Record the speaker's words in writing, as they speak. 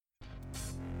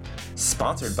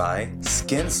Sponsored by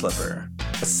Skin Slipper,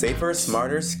 a safer,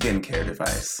 smarter skincare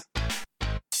device.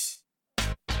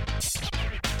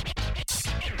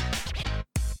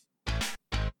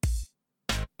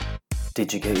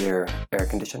 Did you get your air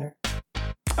conditioner?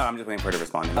 Oh, I'm just waiting for her to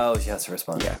respond. Oh, she has to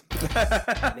respond. Yeah.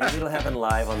 Maybe it'll happen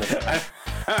live on the show.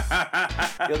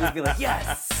 You'll just be like,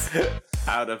 yes!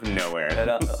 Out of nowhere. And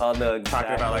I'll know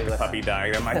exactly Talking about like a puppy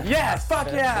dying. I'm like, yes,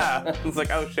 fuck yeah! It's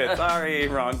like, oh shit, sorry,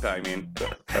 wrong timing.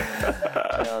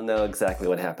 I'll know exactly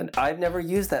what happened. I've never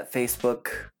used that Facebook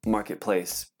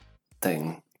Marketplace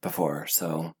thing before,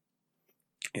 so...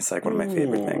 It's like one of my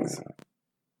favorite things.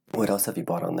 What else have you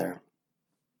bought on there?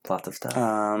 Lots of stuff.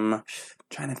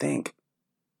 Trying to think.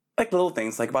 Like little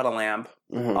things, like bought a lamp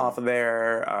off of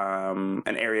there, an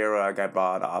area rug I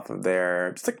bought off of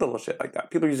there, just like little shit like that.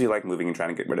 People usually like moving and trying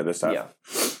to get rid of their stuff. Yeah.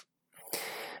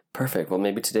 Perfect. Well,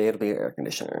 maybe today it'll be your air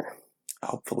conditioner.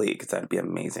 Hopefully, because that'd be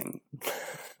amazing.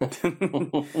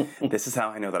 This is how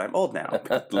I know that I'm old now.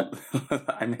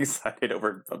 I'm excited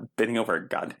over bidding over a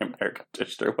goddamn air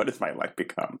conditioner. What has my life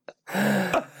become?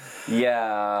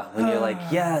 Yeah, when you're like,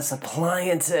 yes,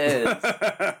 appliances.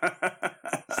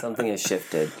 Something has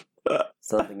shifted.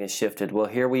 Something has shifted. Well,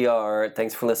 here we are.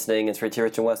 Thanks for listening. It's Richie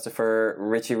Rich and Westifer.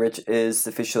 Richie Rich is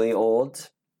officially old.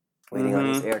 Waiting on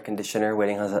his air conditioner,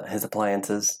 waiting on his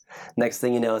appliances. Next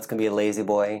thing you know, it's going to be a lazy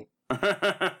boy.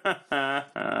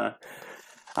 I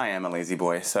am a lazy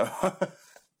boy, so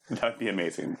that'd be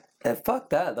amazing. And fuck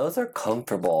that. Those are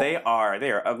comfortable. They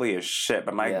are ugly as shit,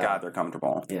 but my God, they're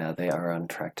comfortable. Yeah, they are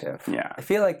attractive. Yeah. I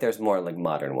feel like there's more like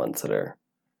modern ones that are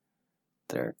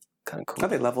kind of cool. Oh,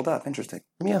 they leveled up. Interesting.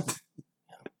 Yeah.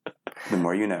 The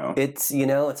more you know. It's,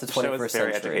 it's a 21st show is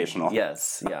very century. educational.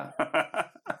 Yes, yeah.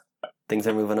 Things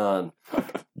are moving on.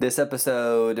 This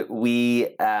episode,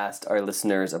 we asked our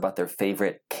listeners about their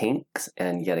favorite kinks,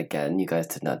 and yet again, you guys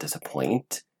did not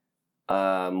disappoint.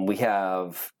 We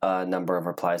have a number of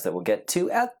replies that we'll get to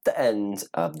at the end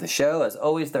of the show. As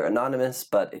always, they're anonymous,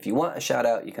 but if you want a shout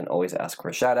out, you can always ask for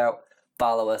a shout out.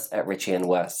 Follow us at Richie and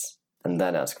Wes, and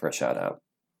then ask for a shout out.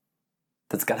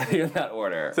 That's got to be in that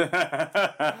order.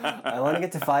 I want to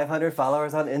get to 500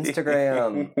 followers on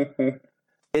Instagram.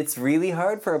 It's really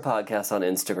hard for a podcast on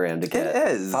Instagram to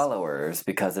get followers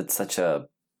because it's such a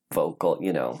vocal,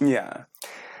 Yeah.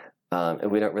 And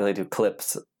we don't really do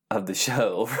clips of the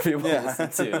show for people to listen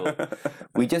to.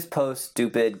 We just post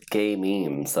stupid gay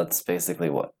memes. That's basically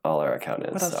what all our account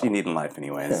is. What else do you need in life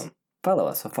anyways? Yeah. Follow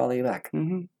us. I'll follow you back.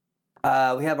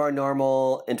 Mm-hmm. We have our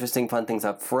normal, interesting, fun things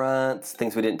up front.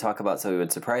 Things we didn't talk about so we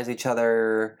would surprise each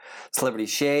other. Celebrity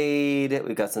Shade.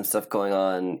 We've got some stuff going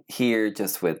on here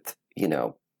just with,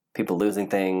 people losing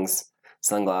things.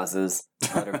 Sunglasses.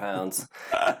 100 pounds.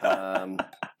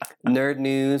 Nerd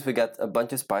news. We got a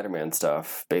bunch of Spider-Man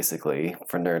stuff, basically,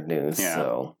 for nerd news. Yeah.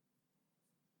 So,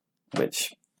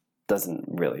 which doesn't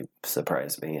really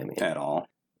surprise me. I mean, at all.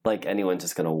 Like anyone's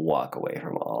just going to walk away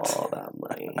from all that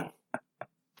money.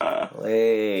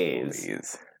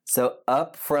 Please. So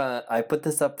up front, I put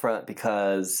this up front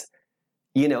because,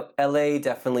 LA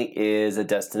definitely is a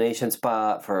destination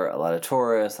spot for a lot of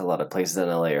tourists. A lot of places in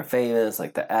LA are famous,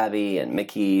 like the Abbey and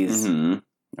Mickey's.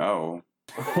 Mm-hmm. Oh.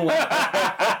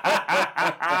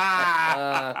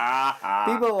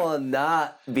 People will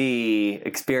not be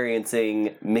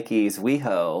experiencing Mickey's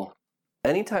WeHo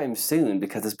anytime soon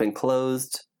because it's been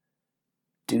closed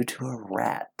due to a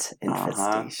rat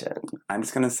infestation. I'm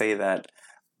just going to say that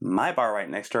my bar right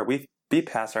next door, we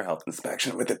passed our health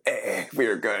inspection with an A. We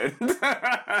are good.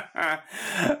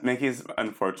 Mickey's,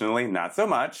 unfortunately, not so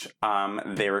much.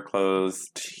 They were closed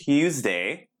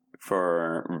Tuesday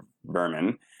for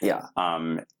vermin. Yeah.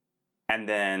 And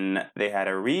then they had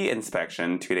a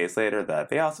re-inspection 2 days later that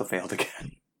they also failed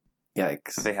again.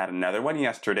 Yikes. So they had another one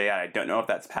yesterday. I don't know if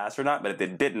that's passed or not, but if they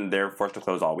didn't, they're forced to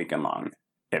close all weekend long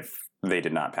if they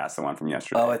did not pass the one from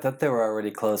yesterday. Oh, I thought they were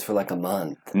already closed for like a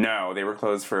month. No, they were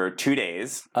closed for 2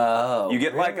 days. Oh, you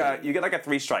get really? like a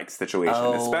 3 strikes situation,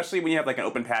 especially when you have like an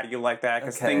open patio like that,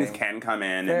 because things can come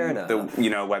in. Fair and enough.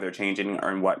 the weather changing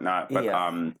or whatnot. But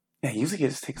Yeah. Usually it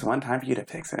just takes one time for you to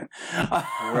fix it.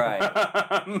 Right.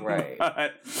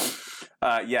 But,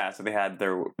 so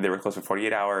they were closed for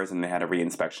 48 hours and they had a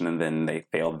re-inspection and then they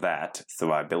failed that.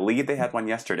 So I believe they had one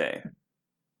yesterday.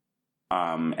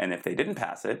 And if they didn't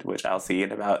pass it, which I'll see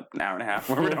in about an hour and a half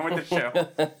when we're done with the show,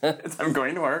 as I'm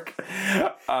going to work, they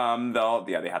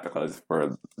have to close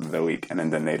for the week, and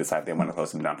then they decide they want to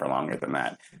close them down for longer than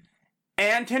that.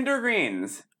 And Tinder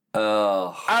Greens.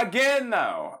 Oh. Again,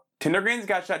 though. Tinder Greens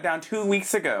got shut down 2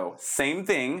 weeks ago. Same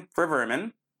thing for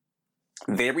vermin.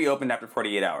 They reopened after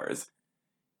 48 hours.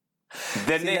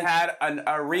 Then they had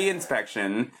a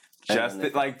re-inspection Just the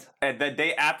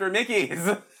day after Mickey's.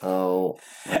 Oh.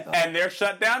 My God. And they're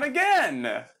shut down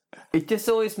again. It just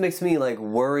always makes me like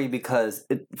worry because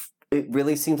it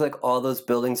really seems like all those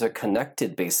buildings are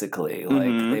connected basically. Like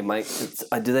Mhm. they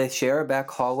might do they share a back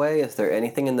hallway? Is there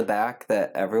anything in the back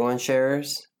that everyone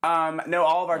shares? No,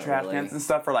 all of our Not trash really. cans and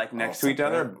stuff are like next to each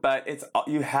other, separate. but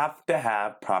you have to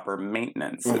have proper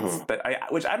maintenance.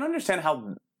 Which I don't understand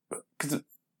how, because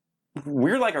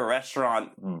we're like a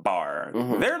restaurant bar.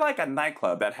 Mhm. They're like a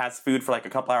nightclub that has food for like a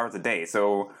couple hours a day.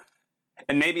 So,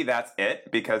 and maybe that's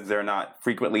it because they're not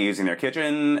frequently using their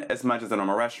kitchen as much as a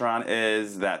normal restaurant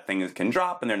is. That things can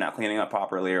drop and they're not cleaning up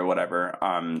properly or whatever.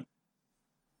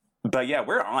 But yeah,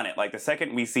 we're on it. Like the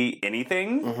second we see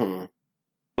anything. Mm-hmm.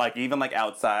 Like, even, like,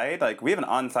 outside, like, we have an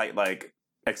on-site, like,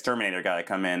 exterminator guy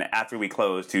come in after we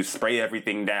close to spray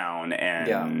everything down,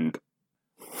 and,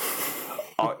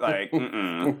 like,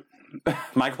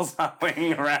 Michael's not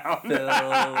playing around. Fill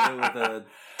it with a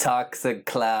toxic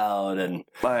cloud and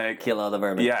Like, kill all the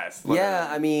vermin. yes. Yeah,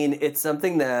 I mean, it's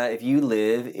something that if you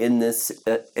live in this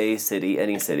any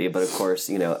city, but of course,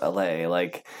 LA,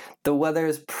 like the weather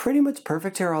is pretty much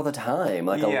perfect here all the time.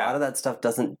 Like a Yeah. lot of that stuff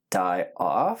doesn't die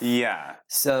off. Yeah.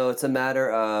 So it's a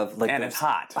matter of like, And it's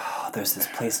hot. Oh, there's this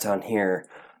place down here,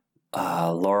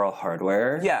 Laurel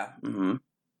Hardware. Yeah. Mm-hmm.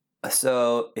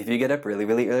 So if you get up really,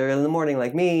 really early in the morning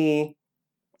like me,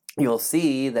 you'll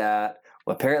see that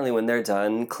apparently when they're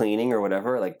done cleaning or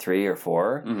whatever, like 3 or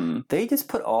 4, Mm-hmm. they just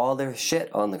put all their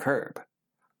shit on the curb.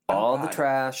 All the God.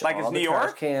 trash, Like all it's the New trash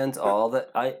York? cans, all the...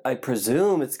 I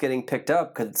presume it's getting picked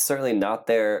up because it's certainly not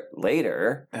there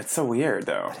later. That's so weird,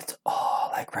 though. But it's all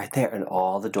like right there and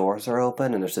all the doors are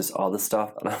open and there's just all this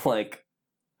stuff. And I'm like...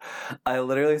 I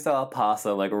literally saw a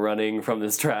possum like running from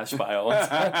this trash pile.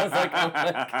 I was like, oh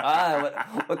my God,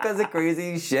 what kinds of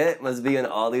crazy shit must be in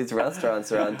all these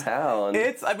restaurants around town?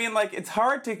 It's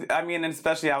hard to, and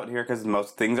especially out here because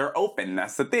most things are open.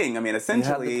 That's the thing. I mean,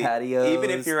 essentially, patios, even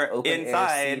if you're open air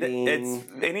inside, seating.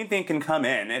 anything can come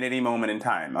in at any moment in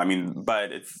time. I mean,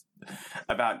 but it's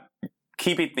about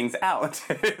keeping things out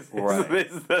is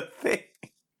the thing.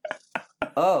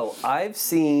 Oh, I've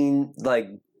seen like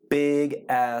big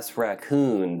ass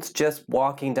raccoons just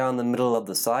walking down the middle of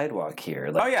the sidewalk here.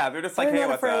 Like, Oh yeah, they're just like, they're hey,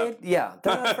 not what's afraid. up? Yeah,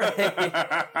 they're not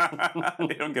afraid.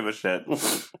 They don't give a shit.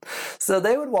 So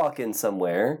they would walk in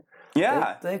somewhere.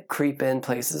 Yeah. They creep in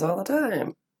places all the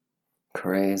time.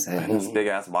 Crazy. And those big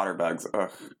ass water bugs.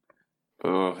 Ugh.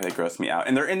 Oh, they gross me out.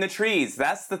 And they're in the trees.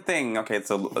 That's the thing. Okay, it's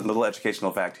a little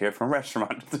educational fact here from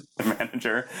restaurant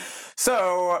manager.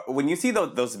 So when you see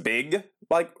those big,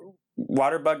 like,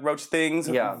 water bug roach things,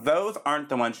 those aren't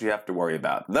the ones you have to worry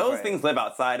about. Those things live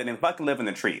outside and they fucking live in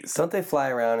the trees. Don't they fly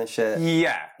around and shit?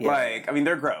 Yeah. Like, I mean,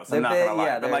 they're gross. I'm not gonna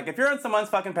lie. But like, if you're on someone's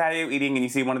fucking patio eating and you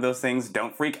see one of those things,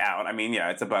 don't freak out. I mean,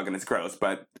 yeah, it's a bug and it's gross,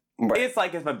 but it's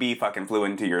like if a bee fucking flew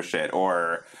into your shit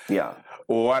or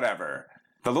whatever.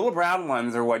 The little brown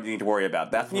ones are what you need to worry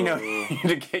about. That's when you know you need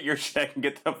to get your shit and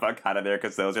get the fuck out of there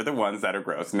because those are the ones that are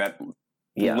gross and that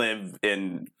live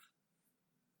in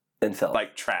filth.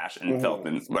 Like trash and filth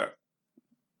and but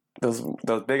those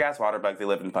big ass water bugs, they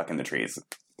live in fucking the trees.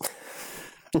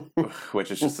 Which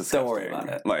is just disgusting. Don't worry about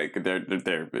it. Like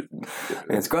they're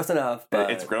it's gross enough, but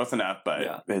it's gross enough,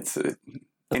 but it's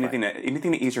anything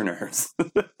to ease your nerves.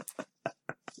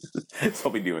 That's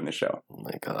what we do in the show. Oh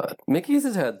my God. Mickey's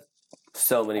has had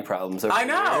so many problems over I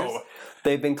know. years.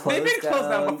 They've been closed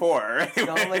down before.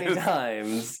 So many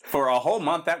times. For a whole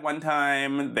month at one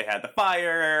time. They had the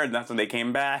fire, and that's when they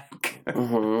came back.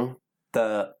 Mm-hmm.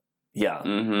 The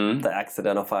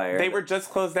accidental fire. They were just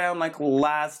closed down like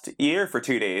last year for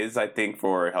 2 days, I think,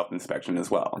 for health inspection as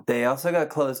well. They also got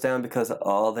closed down because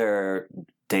all their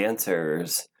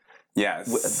dancers.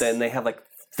 Yes. Then they have like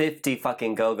 50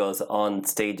 fucking go-go's on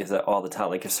stages all the time.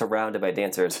 Like, you're surrounded by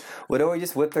dancers. Would always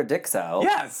just whip their dicks out.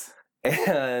 Yes.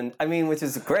 And, I mean, which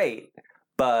is great,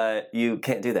 but you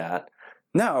can't do that.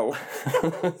 No.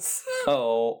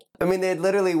 So, I mean, they'd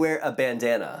literally wear a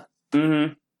bandana.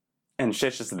 Mm-hmm. And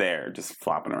shit's just there, just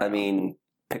flopping around. I mean,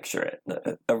 picture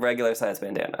it. A regular-sized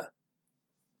bandana.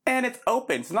 And it's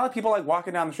open, so not like people like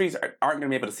walking down the streets aren't going to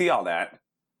be able to see all that.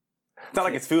 It's not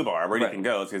like it's Food Bar where you can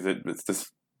go because it's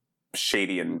just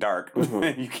shady and dark.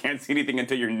 You can't see anything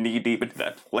until you're knee deep into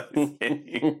that place.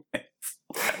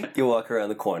 You walk around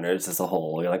the corner, it's just a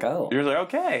hole. You're like, oh. You're like,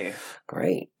 okay.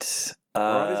 Great. What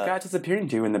are these guys disappearing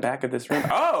to in the back of this room?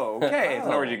 Oh, okay. There's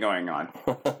an orgy going on.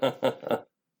 That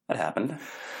happened.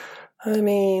 I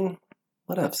mean,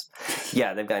 what else?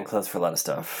 Yeah, they've gotten closed for a lot of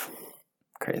stuff.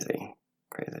 Crazy.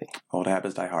 Old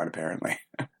habits die hard, apparently.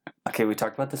 Okay, we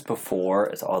talked about this before.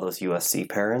 It's all those USC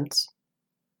parents.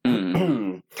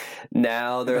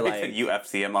 Now they're They like said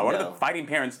UFC. I'm like, what are No. the fighting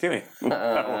parents doing?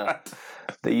 What?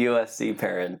 the USC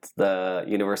parents, the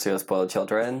University of Spoiled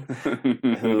Children,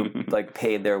 who like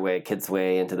paid their kids'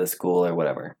 way into the school or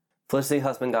whatever. Felicity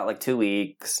Huffman got like 2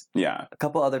 weeks. Yeah. A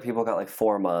couple other people got like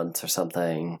 4 months or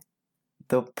something.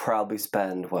 They'll probably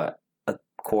spend a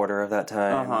quarter of that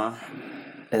time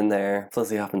in there.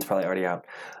 Felicity Huffman's probably already out.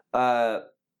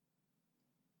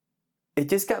 It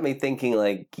just got me thinking,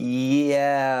 like,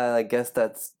 yeah, I guess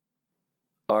that's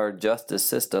our justice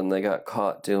system. They got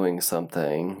caught doing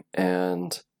something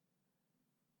and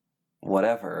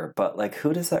whatever. But, like,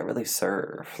 who does that really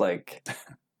serve? Like,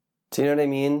 do you know what I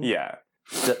mean? Yeah.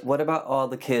 What about all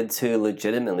the kids who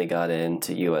legitimately got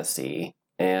into USC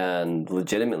and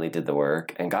legitimately did the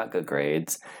work and got good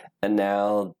grades? And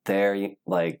now they're,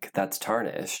 like, that's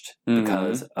tarnished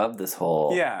because of this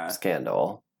whole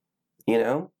scandal. You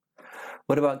know?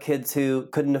 What about kids who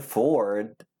couldn't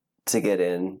afford to get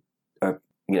in, or,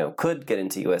 could get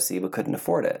into USC but couldn't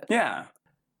afford it? Yeah.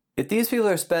 If these people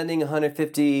are spending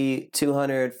 $150,000,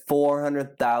 $200,000,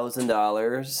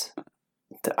 $400,000,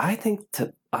 I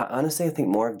think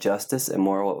more of justice and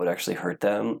more what would actually hurt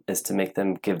them is to make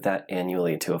them give that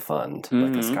annually to a fund,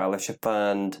 like a scholarship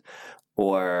fund,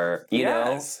 or you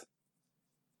know,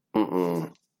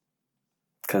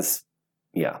 because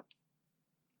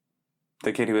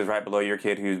the kid who was right below your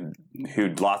kid who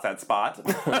lost that spot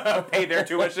paid their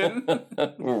tuition.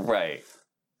 Right.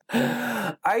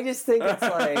 I just think it's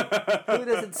like, who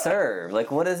does it serve? Like,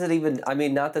 what does it even? I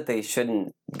mean, not that they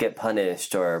shouldn't get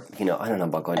punished, or I don't know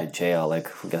about going to jail. Like,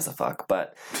 who gives a fuck?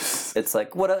 But it's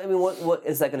like, what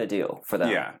is that going to do for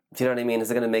them? Yeah. Do you know what I mean? Is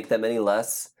it going to make them any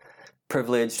less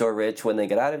privileged or rich when they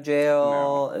get out of jail?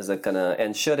 No. Is it gonna,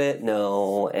 and should it?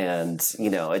 No. And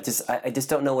I just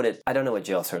don't know I don't know what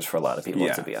jail serves for a lot of people,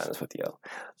 to be honest with you.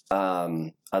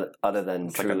 Other than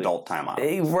it's truly, like adult time off.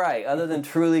 Right. Other than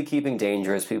truly keeping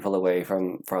dangerous people away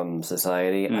from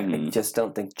society, I just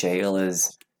don't think jail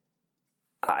is.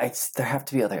 There have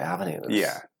to be other avenues.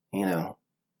 Yeah.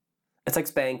 It's like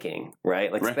spanking, right?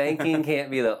 Like spanking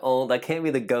can't be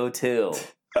the go-to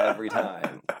every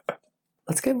time.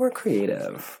 Let's get more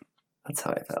creative. That's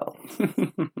how I felt.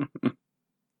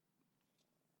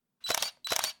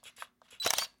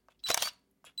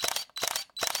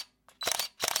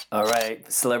 All right,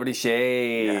 Celebrity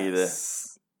Shade.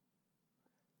 Yes.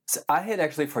 So I had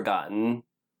actually forgotten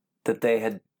that they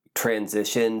had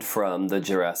transitioned from the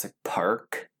Jurassic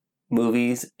Park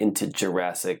movies into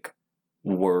Jurassic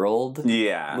World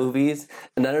movies,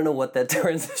 and I don't know what that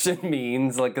transition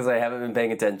means, like, because I haven't been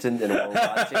paying attention and we're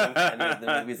watching any of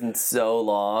the movies in so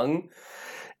long.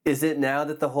 Is it now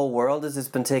that the whole world has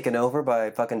just been taken over by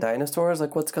fucking dinosaurs?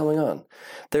 Like, what's going on?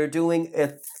 They're doing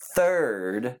a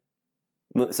third,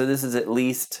 so this is at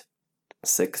least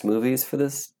 6 movies for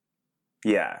this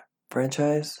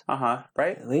franchise?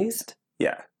 Right? At least?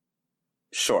 Yeah.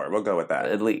 Sure, we'll go with that.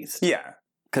 At least. Yeah.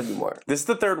 Could be more. This is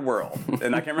the third world,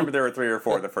 and I can't remember there were 3 or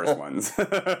 4 of the first ones.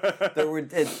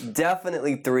 It's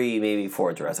definitely 3, maybe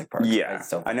 4 Jurassic Park. Yeah,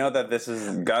 I know that this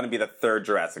is going to be the third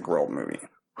Jurassic World movie.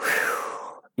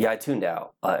 Yeah, I tuned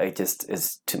out. It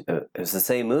was the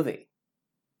same movie.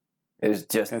 It was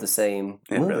just the same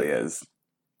movie. It really is.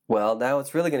 Well, now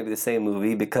it's really going to be the same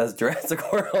movie because Jurassic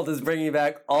World is bringing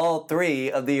back all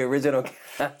 3 of the original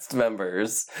cast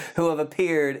members who have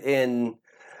appeared in...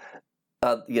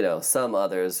 some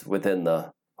others within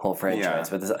the whole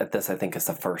franchise, but this I think is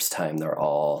the first time they're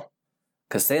all,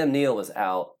 because Sam Neill was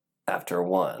out after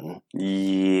 1.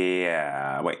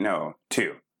 Yeah. Wait, no,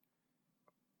 2.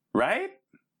 Right?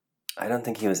 I don't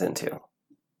think he was in 2.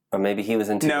 Or maybe he was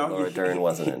in 2, no, Laura Dern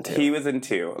wasn't in 2. He was in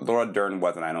 2. Laura Dern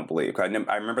wasn't, I don't believe. I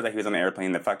remember that he was on the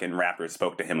airplane, the fucking raptor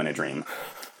spoke to him in a dream.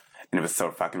 And it was so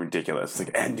fucking ridiculous.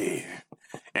 Like, Andy.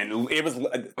 And it was,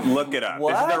 look it up.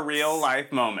 What? This is a real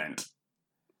life moment.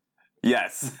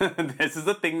 Yes, this is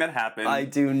the thing that happened. I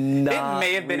do not. It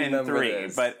may have been in 3,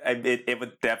 this. but it was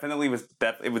definitely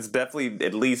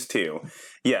at least 2.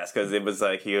 Yes, because it was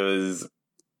like he was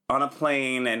on a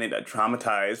plane and it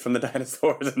traumatized from the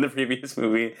dinosaurs in the previous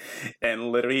movie,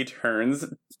 and literally turns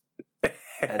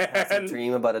and has a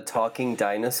dream about a talking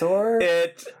dinosaur.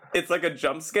 It's like a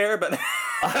jump scare, but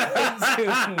I do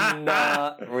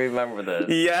not remember this.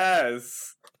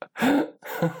 Yes.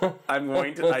 I'm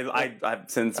going to. I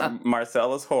since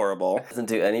Marcel is horrible, doesn't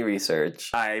do any research.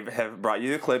 I have brought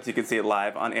you the clips. You can see it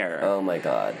live on air. Oh my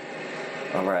god!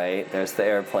 All right, there's the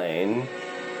airplane.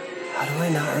 How do I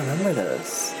not remember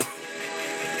this?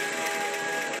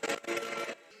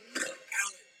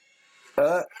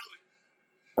 Oh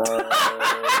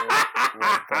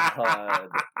my god!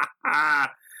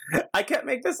 I can't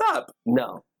make this up.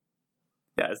 No,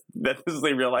 Yes, this is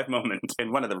a real life moment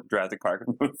in one of the Jurassic Park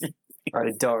movies.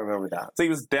 I don't remember that. So he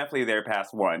was definitely there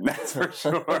past one, that's for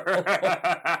sure.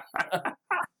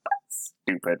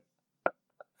 Stupid.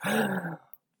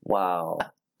 Wow.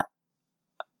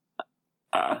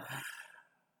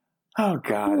 Oh,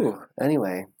 God. Ooh,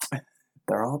 anyway,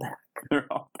 they're all back. They're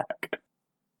all back.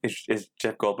 Is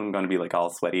Jeff Goldblum going to be like all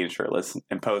sweaty and shirtless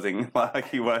and posing like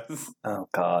he was Oh,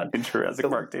 God. in Jurassic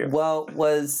Park 2? Well,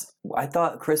 I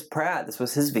thought Chris Pratt, this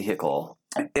was his vehicle.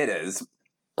 It is,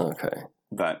 Okay.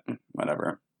 but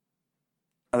whatever.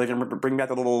 Are they going to bring back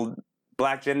the little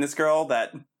black gymnast girl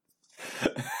that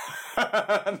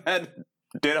that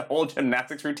did a whole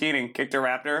gymnastics routine and kicked a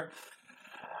raptor?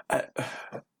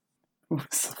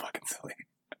 So fucking silly.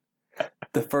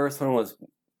 The first one was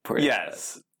pretty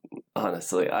Yes. good,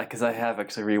 honestly, because I have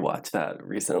actually rewatched that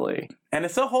recently. And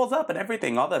it still holds up and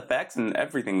everything, all the effects and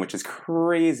everything, which is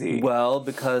crazy. Well,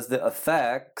 because the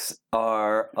effects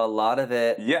are a lot of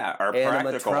it Yeah, are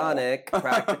practical. animatronic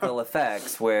practical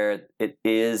effects where it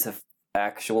is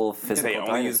actual physical They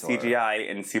only use dinosaur. CGI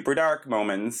in super dark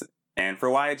moments and for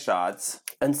wide shots.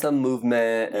 And some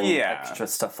movement and Yeah. extra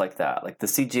stuff like that. Like the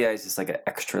CGI is just like an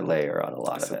extra layer on a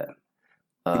lot of it.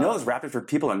 You know those raptors were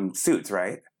people in suits,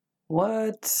 right?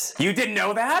 What? You didn't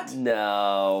know that?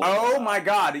 No. Oh my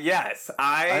god, yes.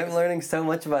 I'm learning so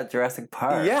much about Jurassic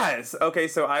Park. Yes. Okay,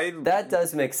 so That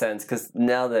does make sense because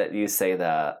now that you say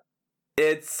that.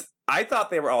 I thought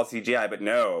they were all CGI, but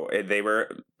no, they were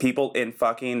people in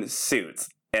fucking suits.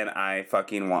 And I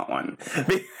fucking want one.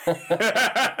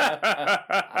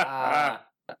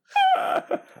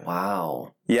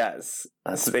 Wow. Yes.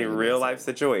 That's This is a pretty real amazing. life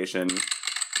situation.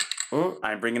 Mm,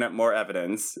 I'm bringing up more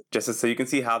evidence just so you can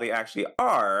see how they actually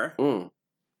are. mm.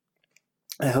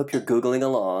 I hope you're Googling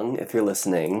along if you're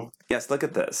listening. Yes, look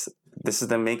at this. This is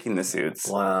them making the suits.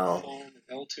 Wow.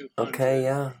 L200 Okay,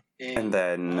 yeah. And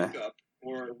then- mock-up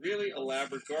or a really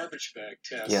elaborate garbage bag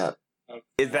test. Yeah. of-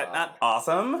 Is that not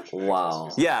awesome?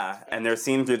 Wow. Yeah, and they're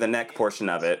seen through the neck portion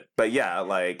of it. But yeah,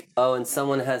 like, Oh, and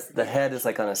someone has the head is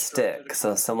like on a stick,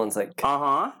 so someone's like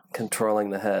uh-huh.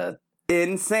 controlling the head.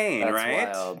 Insane, That's right?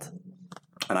 wild.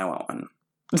 And I want one.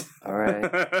 All right.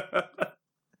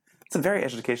 It's a very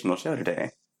educational show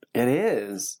today. It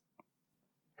is.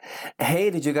 Hey,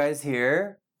 did you guys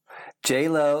hear?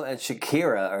 J-Lo and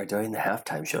Shakira are doing the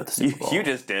halftime show at the Super Bowl. You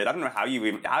just did. I don't know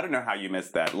how you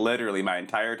missed that. Literally, my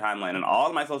entire timeline and all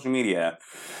of my social media,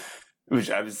 which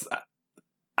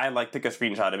I like took a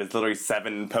screenshot of it. It's literally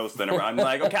 7 posts in a row. I'm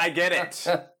like, okay, I get it.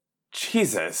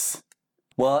 Jesus.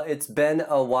 Well, it's been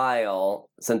a while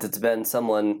since it's been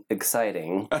someone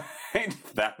exciting.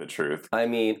 Ain't that the truth? I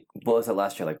mean, what was it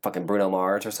last year? Like fucking Bruno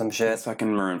Mars or some shit? It's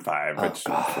fucking Maroon 5, Oh, which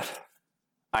God.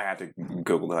 I had to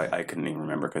Google it. I couldn't even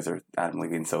remember because they're adamantly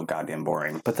being so goddamn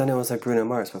boring. But then it was like Bruno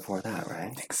Mars before that, right?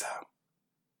 I think so.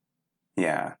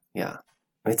 Yeah. Yeah.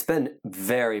 It's been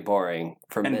very boring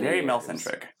for And many very years.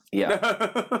 male-centric. Yeah,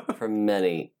 for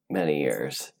many, many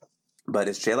years. But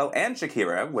it's J-Lo and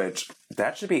Shakira, which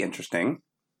that should be interesting.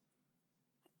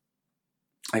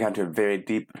 I got into a very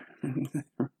deep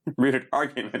rooted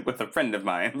argument with a friend of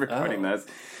mine recording this.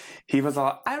 He was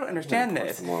all, I don't understand Pour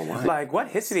this. some more wine. Like, what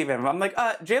hits did he even? I'm like,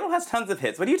 J-Lo has tons of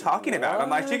hits. What are you talking about? I'm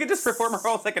like, she could just perform her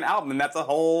whole second album, and that's a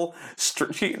whole...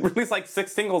 she released like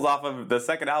 6 singles off of the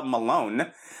second album alone.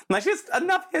 I'm like, she has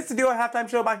enough hits to do a halftime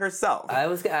show by herself. I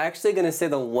was actually going to say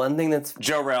the one thing that's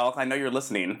Joe Rel, I know you're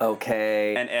listening.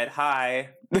 okay. And Ed High.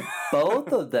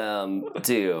 Both of them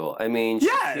do. I mean,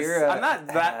 Yes, Shakira I'm not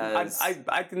that. has-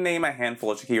 I can name a handful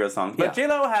of Shakira songs, but Yeah.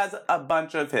 J-Lo has a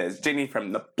bunch of his. Jenny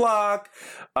from the Block,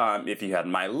 If You Had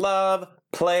My Love,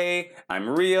 Play, I'm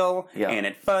Real, Yeah. Ain't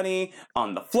It Funny,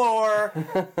 On the Floor.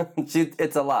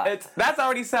 it's a lot. That's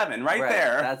already 7 right, Right,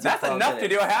 there. that's That's 12 enough to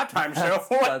do a halftime show.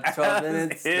 That's 12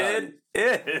 minutes It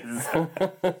is.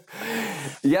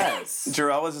 Yes.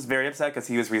 Jarrell was just very upset because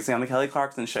he was recently on the Kelly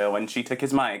Clarkson show and she took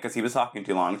his mic because he was talking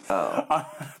too long. Oh.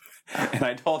 And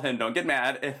I told him, don't get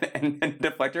mad and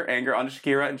deflect your anger on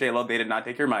Shakira and J-Lo. They did not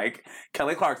take your mic.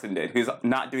 Kelly Clarkson did, who's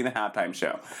not doing the halftime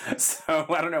show. So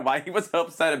I don't know why he was so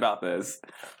upset about this.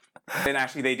 And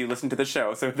actually, they do listen to the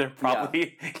show, so they're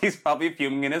probably he's probably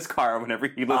fuming in his car whenever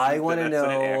he listens I to want to this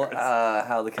and it know airs.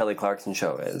 how the Kelly Clarkson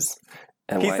show is.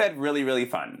 And He why- said really, really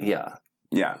fun. yeah.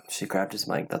 Yeah. She grabbed his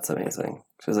mic. That's amazing.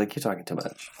 She was like, "You're talking too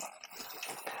much."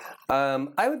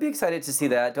 I would be excited to see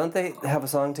that. Don't they have a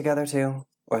song together too,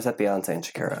 or is that Beyonce and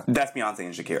Shakira? That's Beyonce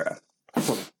and Shakira.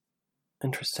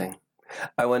 Interesting.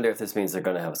 I wonder if this means they're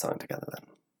going to have a song together then.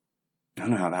 I don't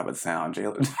know how that would sound.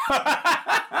 J-Lo.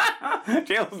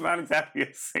 J-Lo's not exactly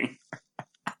a singer.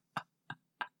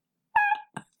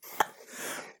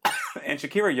 and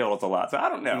Shakira yodels a lot, so I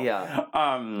don't know. Yeah.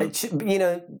 Um,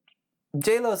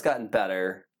 J-Lo's gotten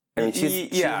better. I mean, she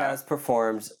has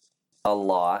performed a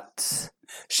lot.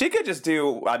 she could just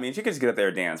do. I mean, she could just get up there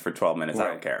and dance for 12 minutes. I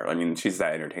Right. don't care. I mean, she's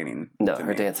that entertaining. No, to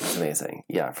her me. dancing is amazing.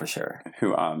 Yeah, for sure.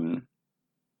 Who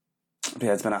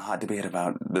yeah, it's been a hot debate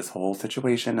about this whole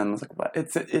situation, and I was like, what?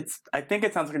 It's. I think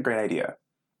it sounds like a great idea.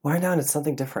 Why not? It's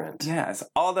something different. Yes.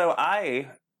 Although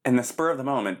in the spur of the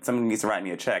moment, someone needs to write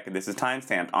me a check. This is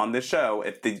timestamped on this show.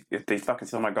 If they fucking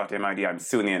steal my goddamn idea, I'm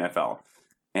suing the NFL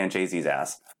and Jay-Z's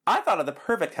ass. I thought of the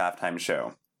perfect halftime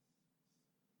show.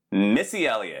 Missy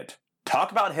Elliott.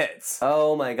 Talk about hits.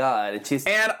 Oh my god.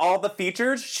 And all the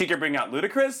features. She could bring out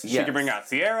Ludacris. She Yes. could bring out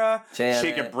Sierra. Janet.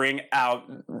 She could bring out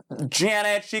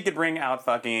Janet. She could bring out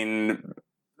fucking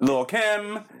Lil'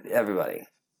 Kim. Everybody.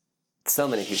 So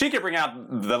many people. She could bring out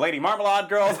the Lady Marmalade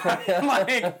girls.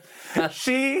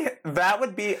 That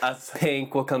would be a...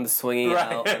 Pink will come swinging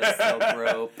Right. out on a silk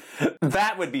rope.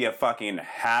 That would be a fucking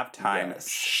halftime Yes.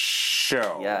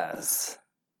 show. Yes.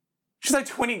 She's like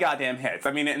 20 goddamn hits.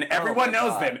 I mean, and everyone my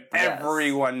knows God. them. Yes.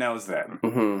 Everyone knows them.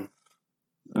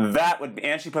 Mm-hmm. That would be,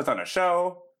 and she puts on a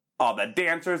show. All the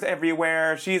dancers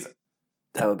everywhere.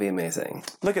 That would be amazing.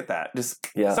 Look at that. Just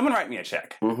Yeah. someone write me a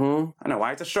check. Mm-hmm. I don't know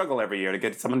why it's a struggle every year to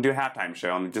get someone to do a halftime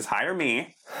show, and just hire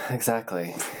me.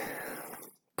 Exactly.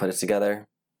 Put it together.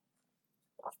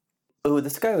 Ooh,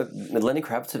 this guy, Lenny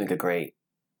Kravitz would make a great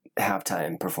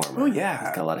halftime performer. Oh, yeah.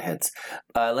 He's got a lot of hits.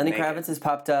 Lenny Naked. Kravitz has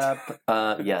popped up.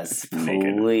 Yes,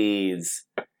 Naked. please.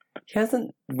 He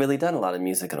hasn't really done a lot of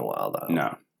music in a while, though.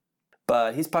 No.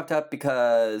 But he's popped up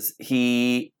because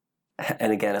he,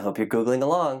 and again, I hope you're Googling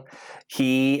along,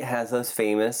 he has those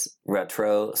famous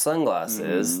retro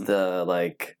sunglasses. Mhm.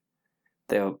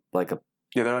 They're like a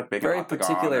Yeah, they're like big very octagon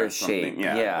particular or something. shape.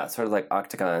 Yeah, sort of like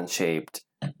octagon shaped,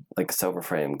 like silver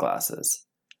frame glasses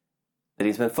that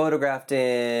he's been photographed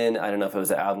in. I don't know if it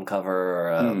was an album cover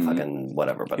or a fucking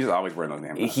whatever, but He's always wearing those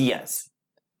damn glasses. yes.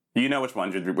 You know which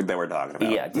ones they were talking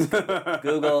about. Yeah, just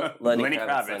Google Lenny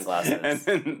Kravitz sunglasses. And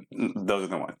then those are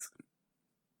the ones.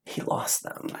 He lost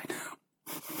them. I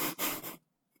know.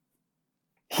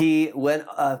 He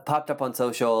popped up on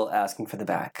social asking for the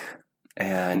back.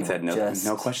 And said no, just,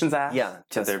 no questions asked. Yeah,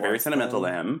 just They're very wants sentimental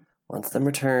them, to him. Wants them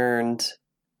returned.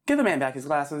 Give the man back his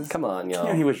glasses. Come on, y'all.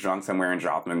 Yeah, he was drunk somewhere and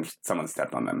dropped them and someone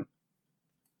stepped on them.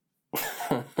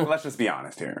 Let's just be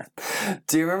honest here.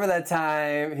 Do you remember that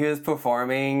time he was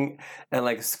performing and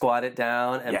like squatted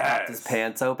down and popped his Yes.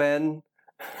 pants open?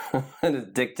 And his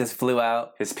dick just flew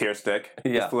out. His peer stick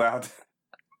Yeah. just flew out.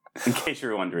 In case you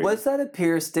were wondering. Was that a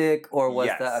pier stick or was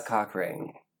Yes. that a cock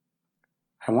ring?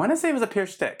 I want to say it was a peer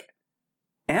stick.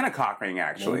 And a cock ring,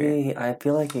 actually. Maybe, I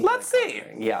feel like he had Let's a cock see.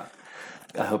 ring. Yeah.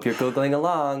 I hope you're Googling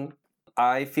along.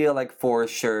 I feel like for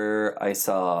sure I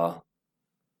saw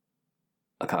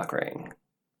a cock ring.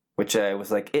 Which I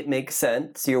was like, it makes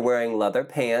sense. You're wearing leather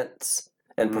pants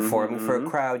and performing for a Mhm.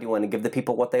 crowd. You want to give the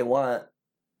people what they want.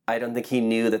 I don't think he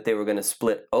knew that they were going to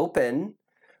split open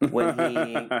when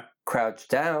he crouched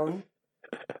down.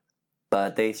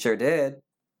 But they sure did.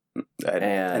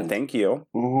 and thank you.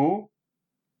 Mm-hmm.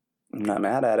 I'm not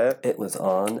mad at it. It was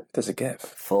on There's a GIF.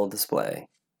 full display.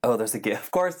 Oh, there's a gift.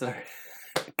 Of course there.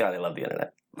 God, I love the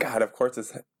internet. God, of course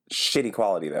it's shitty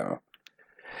quality, though.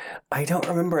 I don't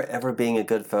remember it ever being a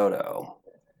good photo.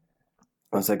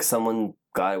 It was like someone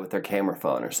got it with their camera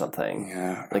phone or something.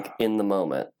 Yeah. Like in the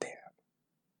moment. Damn.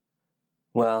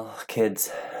 Well,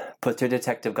 kids, put your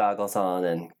detective goggles on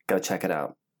and go check it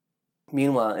out.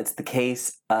 Meanwhile, it's the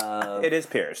case of It is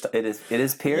pierced. It is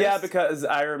pierced? Yeah, because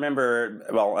I remember,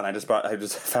 well, and I just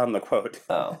found the quote.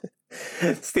 Oh.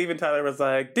 Steven Tyler was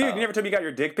like, dude, Oh. you never told me you got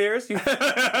your dick pierced?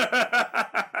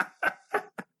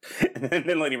 And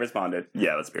then Lenny responded,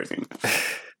 yeah, that's piercing.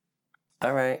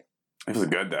 All right. It was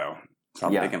good, though. It's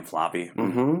all Yeah. big and floppy.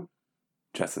 Mm-hmm.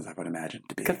 Just as I would imagine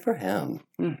to be. Good for him.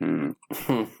 hmm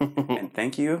And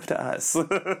thank you to us.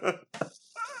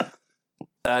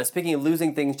 Speaking of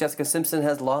losing things, Jessica Simpson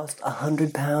has lost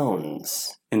 100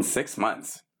 pounds. In 6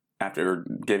 months, after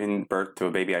giving birth to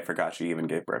a baby I forgot she even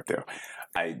gave birth to.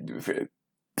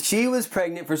 She was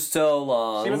pregnant for so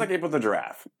long. She was like April the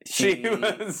giraffe. She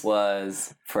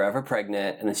was forever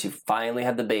pregnant, and then she finally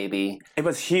had the baby, It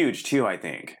was huge, too, I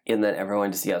think. and then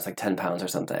everyone just, it was like 10 pounds or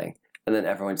something. And then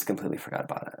everyone just completely forgot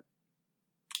about it.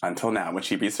 Until now, when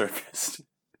she resurfaced.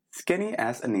 Skinny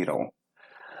as a needle.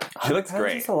 She 100 looks pounds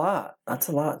great. is a lot. That's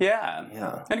a lot. Yeah.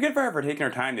 Yeah. And good for her for taking her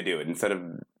time to do it instead of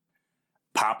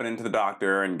popping into the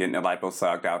doctor and getting a lipo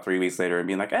sucked out 3 weeks later and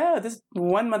being like, oh, this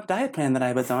 1 month diet plan that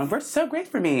I was on worked so great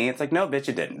for me. It's like, no, bitch,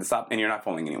 it didn't. Stop. And you're not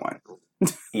fooling anyone.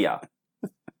 Yeah.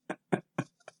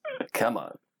 Come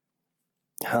on.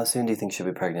 How soon do you think she'll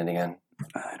be pregnant again?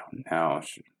 I don't know.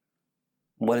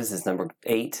 What is this, number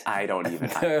 8? I don't even.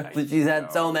 She's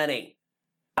had so many.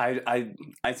 I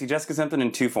see Jessica Simpson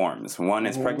in 2 forms. One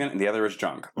is pregnant, and the other is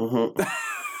drunk. Mm-hmm.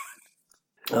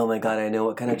 Oh my god, I know.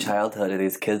 What kind of childhood are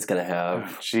these kids gonna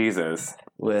have? Jesus.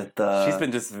 With She's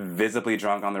been just visibly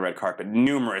drunk on the red carpet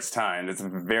numerous times. It's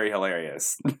very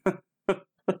hilarious.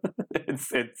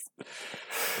 it's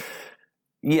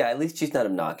yeah. At least she's not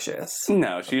obnoxious.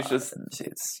 no, she's just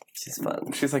she's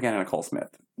fun. she's like Anna Nicole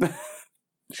Smith.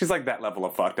 She's like that level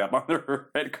of fucked up on the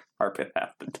red carpet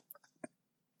half the time.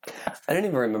 I don't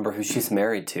even remember who she's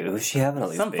married to. Who's she having all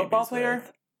these Some babies football player?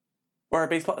 with? Or a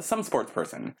baseball, some sports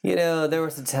person. You know, there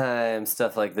was a time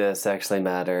stuff like this actually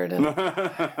mattered, and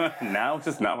Now it's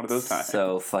just not one of those times.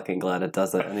 so fucking glad it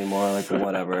doesn't anymore. Like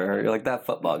whatever. You're like that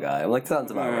football guy. I'm like,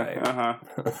 sounds about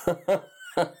right.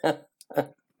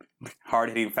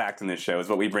 Hard-hitting facts in this show is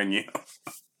what we bring you.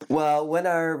 Well, when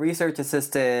our research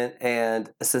assistant and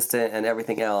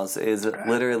everything else is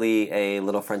literally a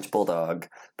little French bulldog,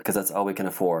 because that's all we can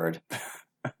afford,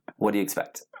 what do you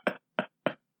expect?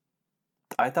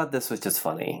 I thought this was just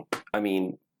funny. I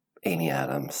mean, Amy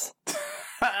Adams.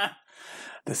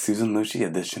 The Susan Lucci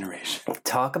of this generation.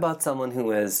 Talk about someone who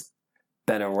has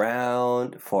been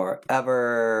around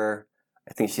forever.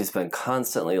 I think she's been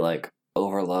constantly like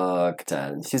overlooked,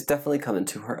 and she's definitely come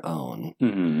into her own.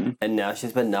 Mm-hmm. And now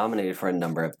she's been nominated for a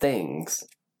number of things,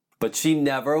 but she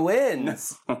never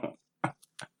wins.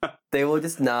 They will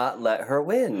just not let her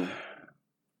win.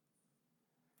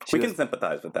 We can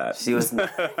sympathize with that. She was.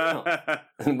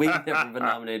 We've never been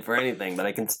nominated for anything, but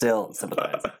I can still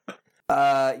sympathize.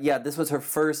 Yeah, this was her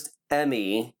first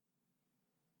Emmy,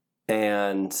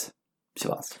 and she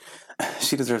lost.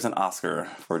 She deserves an Oscar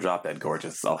for Drop Dead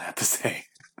Gorgeous, is all I have to say.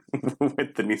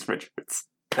 With Denise Richards.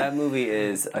 That movie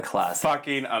is a classic.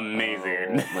 Fucking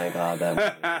amazing. Oh my god, that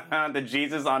movie. The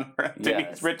Jesus on her Denise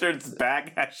Yes. Richards'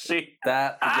 back as she.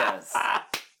 That, yes.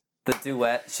 The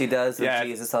duet she does with Yes.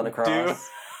 Jesus on a cross.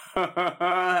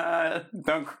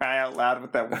 Don't cry out loud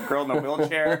with that girl in the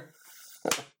wheelchair.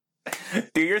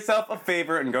 Do yourself a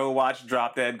favor and go watch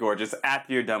Drop Dead Gorgeous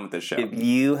after you're done with this show. If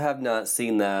you have not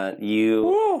seen that, you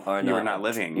Woo, are you not, are not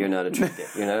living. You're not a true gay.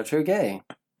 You're not a true gay.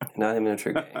 You're not even a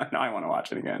true gay. Now I want to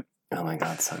watch it again. Oh my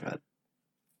god, so good.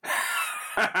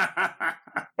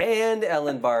 And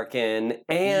Ellen Barkin.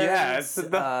 And Yes,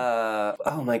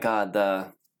 oh my god,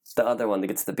 the other one that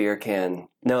gets the beer can.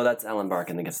 No, that's Ellen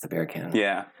Barkin that gets the beer can.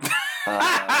 Yeah.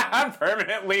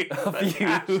 Permanently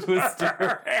Abused.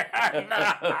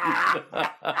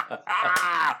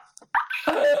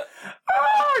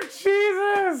 Oh,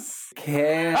 Jesus!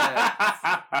 Can't.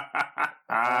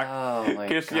 Oh my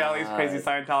Kishiali's god. crazy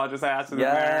Scientologist ass is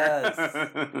Yes.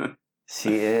 in there.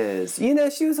 She is. You know,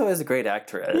 she was always a great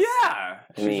actress. Yeah.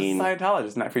 She's mean, a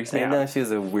Scientologist, and that freaks me I out. know she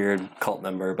was a weird cult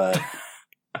member, but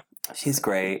she's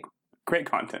great. Great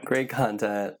content. Great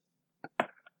content.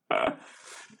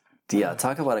 Yeah,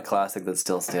 talk about a classic that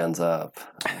still stands up.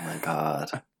 Oh my god.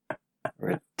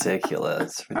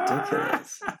 Ridiculous.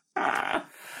 Ridiculous. Oh,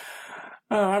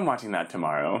 I'm watching that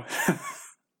tomorrow.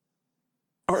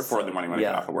 Or at 4 in the morning when I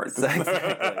get off of work. Exactly.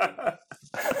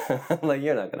 Like,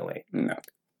 you're not going to wait. No.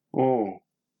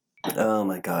 Oh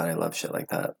my god, I love shit like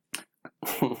that.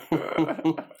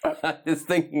 I'm just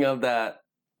thinking of that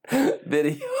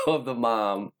video of the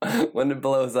mom when it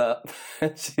blows up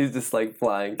and she's just like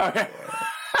flying. Okay.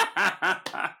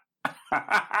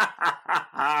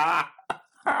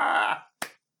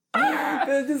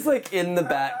 They're just like in the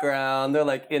background. They're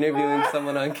like interviewing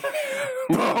someone on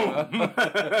camera.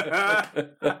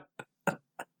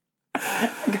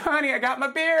 Honey, I got my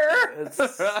beer. It's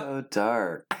so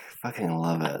dark. I fucking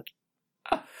love it.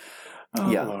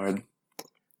 Oh, Yeah. Lord.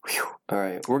 Whew. All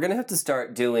right, we're gonna have to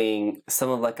start doing some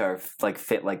of like our like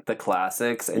fit like the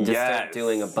classics and just start Yes.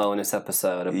 doing a bonus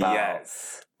episode about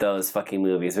Yes. those fucking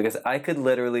movies because I could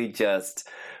literally just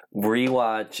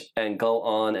rewatch and go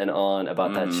on and on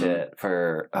about that shit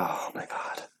for oh my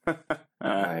god.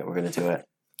 All right, we're gonna do it.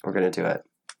 We're gonna do it.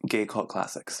 Gay cult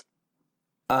classics.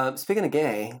 Speaking of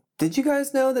gay, did you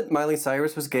guys know that Miley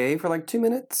Cyrus was gay for like 2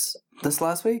 minutes this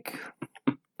last week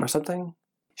or something?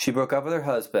 She broke up with her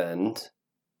husband,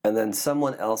 and then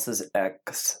someone else's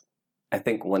ex, I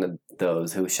think one of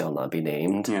those who shall not be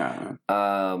named, Yeah.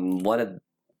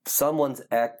 someone's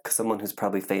ex, someone who's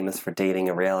probably famous for dating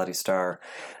a reality star,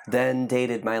 then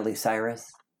dated Miley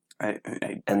Cyrus,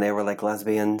 and they were like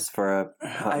lesbians for a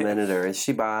hot minute, or is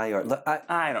she bi? Or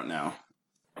I don't know.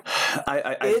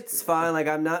 it's fine. Like,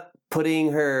 I'm not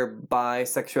putting her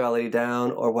bisexuality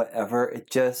down or whatever. It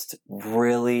just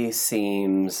really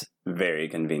seems very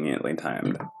conveniently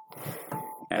timed.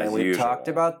 As and we've usual. talked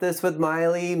about this with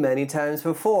Miley many times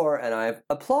before, and I've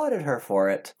applauded her for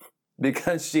it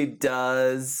because she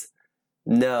does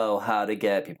know how to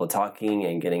get people talking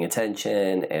and getting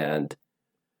attention and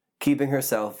keeping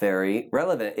herself very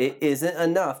relevant. It isn't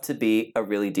enough to be a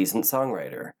really decent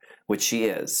songwriter, which she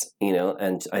is,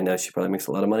 and I know she probably makes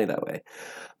a lot of money that way.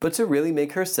 But to really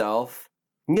make herself,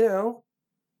 a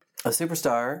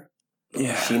superstar,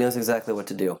 she knows exactly what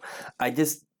to do. I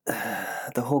just,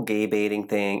 the whole gay baiting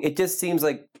thing, it just seems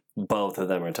like both of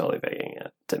them are totally faking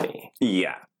it to me.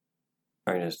 Yeah.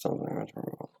 I just don't think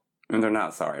And they're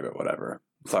not sorry, but whatever.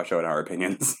 So I showed our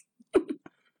opinions.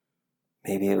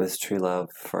 maybe it was true love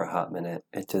for a hot minute.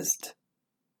 It just...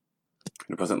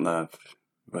 It wasn't love.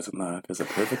 It wasn't love. It was a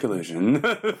perfect illusion.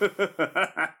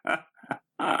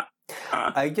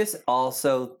 I just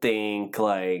also think,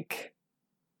 like,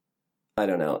 I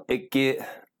don't know,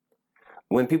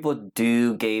 when people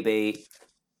do gay bait,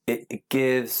 it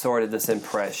gives sort of this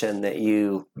impression that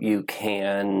you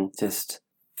can just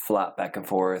flop back and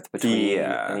forth between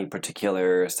any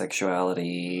particular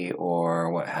sexuality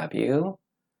or what have you.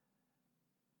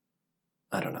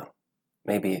 I don't know.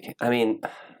 Maybe you can. I mean,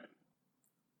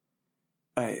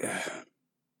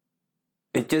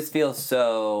 it just feels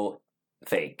so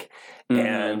fake. Mm-hmm.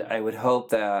 And I would hope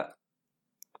that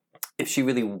if she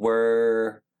really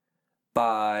were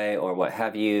bi or what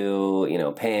have you,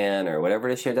 pan or whatever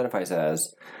it is she identifies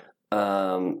as,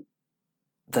 that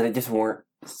it just weren't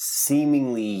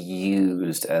seemingly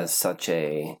used as such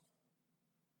a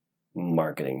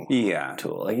marketing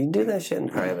tool. Like, you do that shit in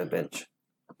private, bitch.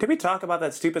 Did we talk about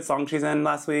that stupid song she's in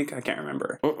last week? I can't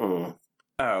remember. Mm-mm.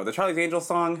 Oh, the Charlie's Angels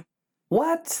song?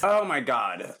 What? Oh my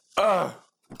god. Ugh.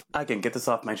 I can get this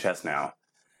off my chest now.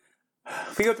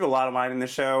 We go through a lot of mine in this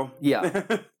show. Yeah.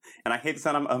 And I hate the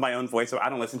sound of my own voice, so I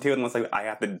don't listen to it unless I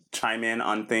have to chime in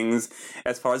on things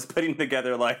as far as putting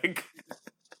together, like,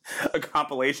 a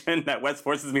compilation that Wes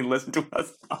forces me to listen to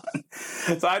us on.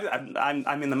 So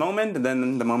I'm in the moment, and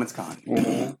then the moment's gone.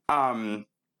 Mm-hmm.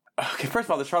 Okay, first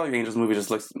of all, the Charlie Angels movie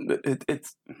just looks...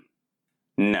 It's...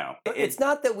 No. It's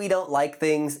not that we don't like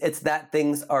things, it's that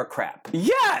things are crap.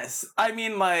 Yes! I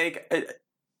mean, like...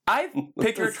 I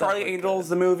pictured Charlie Angels,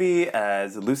 the movie,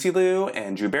 as Lucy Liu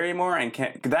and Drew Barrymore, and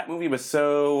that movie was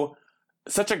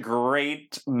such a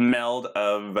great meld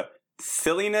of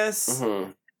silliness,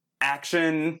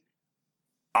 action,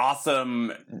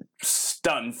 awesome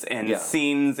stunts and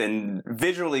scenes, and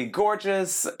visually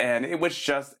gorgeous, and it was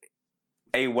just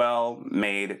a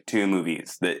well-made two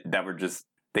movies that were just,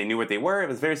 they knew what they were, it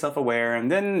was very self-aware, and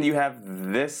then you have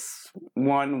this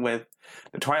one with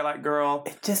the Twilight Girl.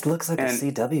 It just looks like a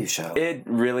CW show. It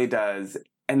really does.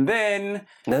 And then...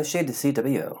 No shade to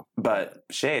CW. But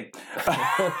shade.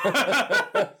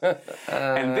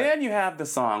 And then you have the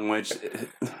song, which...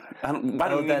 I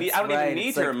don't even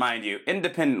need to remind you.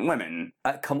 Independent Women.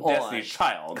 Come on. Destiny's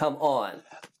Child. Come on.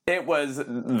 It was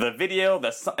the video,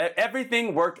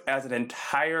 everything worked as an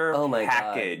entire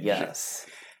package. God, yes.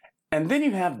 And then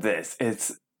you have this.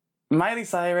 It's Miley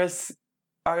Cyrus,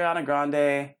 Ariana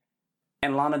Grande,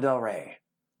 and Lana Del Rey.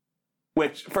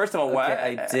 Which, first of all, what?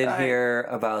 I did hear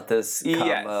about this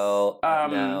combo.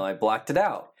 No, I blocked it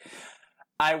out.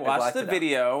 I watched the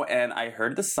video and I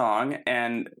heard the song,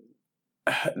 and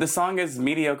the song is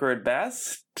mediocre at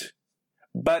best,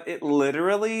 but it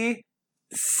literally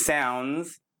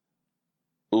sounds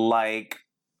like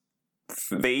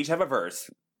they each have a verse.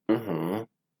 Mm-hmm.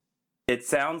 It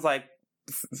sounds like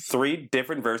three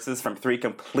different verses from three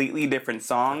completely different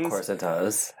songs. Of course it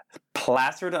does.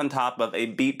 Plastered on top of a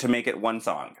beat to make it one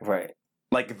song. Right.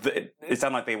 Like, it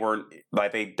sounded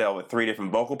like they dealt with three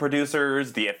different vocal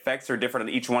producers. The effects are different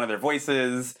on each one of their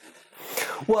voices.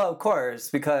 Well, of course,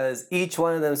 because each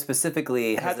one of them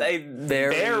specifically has a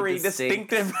very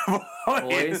distinctive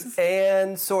voice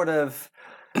and sort of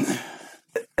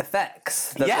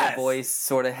effects that their voice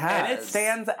sort of has. And it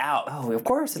stands out. Oh, of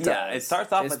course it does. Yeah, it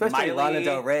starts off especially with Miley. Lana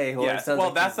Del Rey, who sounds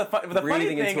like that's the funny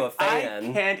thing. into a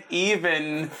fan. I can't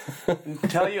even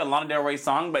tell you a Lana Del Rey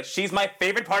song, but she's my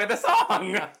favorite part of the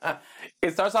song.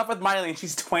 It starts off with Miley, and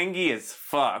she's twangy as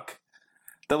fuck.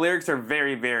 The lyrics are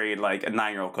very, very, like, a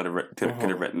 9-year-old could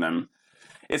have written them.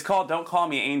 It's called "Don't Call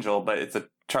Me Angel," but it's a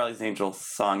Charlie's Angels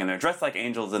song, and they're dressed like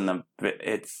angels in them.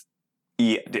 It's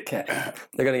okay.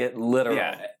 They're gonna get literal.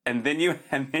 Yeah, and then you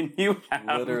have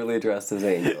literally dressed as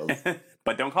angels.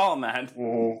 But don't call them that.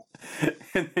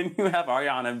 And then you have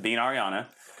Ariana being Ariana.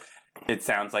 It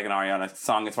sounds like an Ariana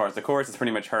song as far as the chorus. It's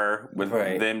pretty much her with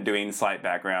them doing slight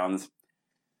backgrounds.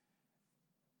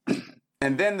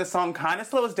 And then the song kind of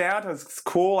slows down to this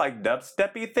cool, like,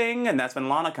 dubsteppy thing, and that's when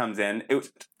Lana comes in. It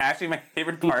was actually my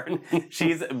favorite part.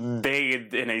 She's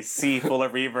bathed in a sea full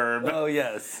of reverb. Oh,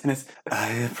 yes. And it's,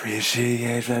 I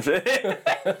appreciate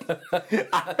that.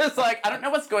 I was like, I don't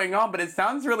know what's going on, but it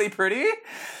sounds really pretty.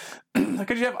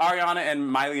 Could you have Ariana and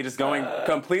Miley just going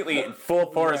completely full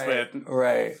force with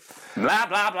Right. blah,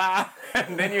 blah, blah.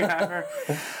 And then you have her,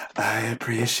 I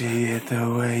appreciate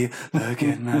the way you look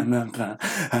at my blah,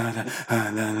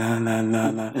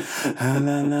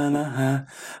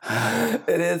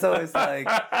 It is always like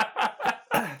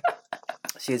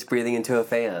she's breathing into a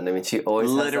fan. I mean, she always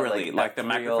literally, has that, like the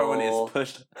microphone is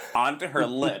pushed onto her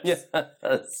lips.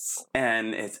 Yes.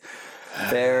 And it's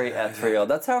Very ethereal.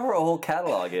 That's how her whole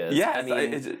catalog is. yes, I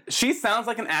mean, she sounds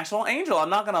like an actual angel. I'm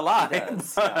not gonna lie.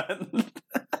 does,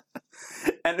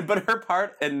 But her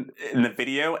part in the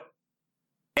video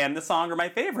and the song are my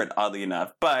favorite, oddly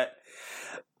enough. But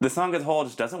the song as a whole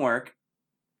just doesn't work.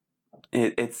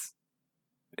 It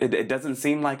doesn't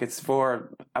seem like it's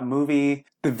for a movie.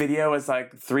 The video is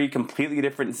like 3 completely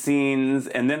different scenes,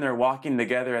 and then they're walking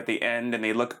together at the end, and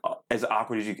they look as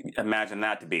awkward as you can imagine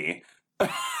that to be.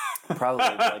 probably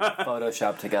like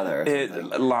photoshopped together. Or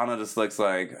something. Lana just looks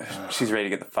like she's ready to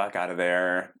get the fuck out of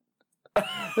there.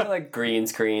 They're like green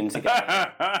screen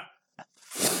together.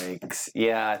 Yikes.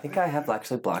 Yeah, I think I have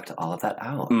actually blocked all of that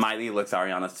out. Miley looks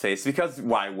Ariana's face because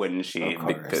why wouldn't she? Of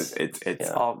course. Because it's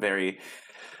Yeah. all very.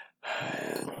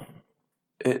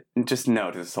 Just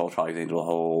no to this whole Charlie's Angel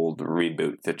whole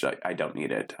reboot. That I don't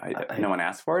need it. No one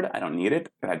asked for it. I don't need it,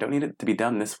 and I don't need it to be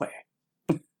done this way.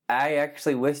 I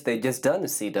actually wish they'd just done a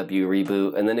CW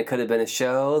reboot, and then it could have been a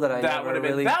show that I That never would have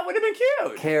been really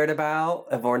cute. cared about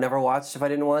or never watched if I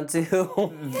didn't want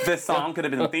to. This song could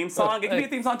have been a theme song. It could be a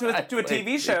theme song to a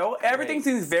TV show. Everything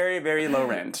seems very, very low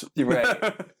rent.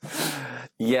 Right.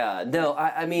 Yeah. No,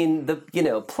 I mean,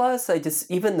 plus I just,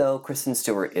 even though Kristen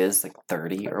Stewart is like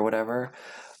 30 or whatever,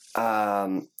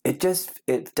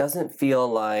 it doesn't feel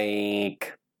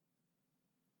like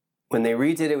when they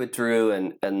redid it with Drew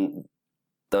and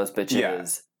those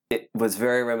bitches, it was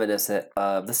very reminiscent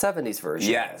of the 70s version.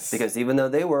 Yes. Because even though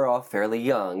they were all fairly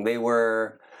young, they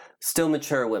were still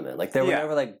mature women. Like, they were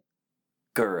never, like,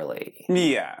 girly.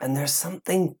 Yeah. And there's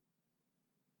something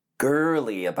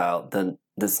girly about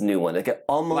this new one. Like, it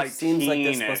almost Like seems like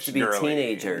they're supposed to be girly.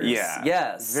 teenagers. Yeah.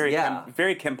 Yes. Very yeah.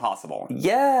 very Kim Possible.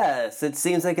 Yes. It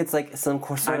seems like it's like some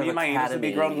sort I of need my angels to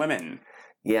be academy. grown women.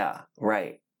 Yeah.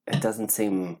 Right. It doesn't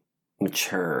seem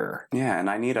mature. Yeah, and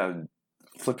I need a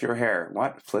flip your hair.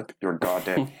 What? Flip your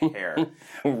goddamn hair.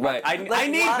 Right. I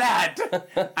need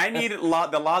that. I need the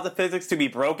laws of physics to be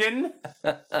broken.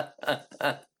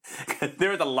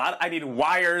 There's a lot. I need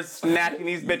wires snatching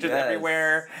these bitches Yes.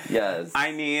 everywhere. Yes.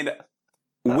 I need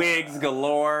wigs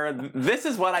galore. This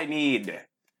is what I need.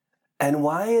 And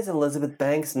why is Elizabeth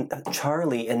Banks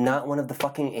Charlie and not one of the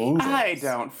fucking angels? I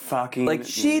don't fucking Like,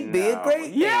 she'd be a know.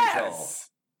 great yes. angel.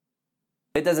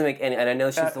 It doesn't make any... And I know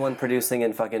she's the one producing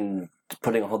and fucking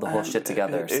putting the whole shit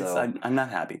together, so... I'm not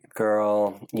happy.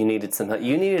 Girl, you needed some help.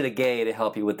 You needed a gay to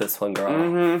help you with this one, girl.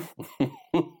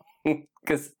 Mm-hmm.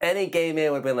 Because any gay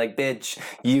man would have been like, bitch,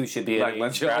 you should be an Like, angel.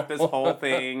 let's scrap this whole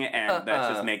thing and let's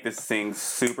just make this thing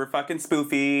super fucking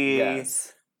spoofy.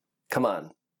 Yes. Come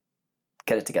on.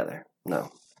 Get it together.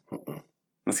 No. Mm-mm.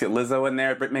 Let's get Lizzo in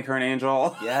there, make her an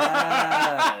angel.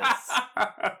 Yes.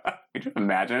 Could you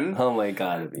imagine? Oh my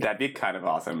god. That'd be kind of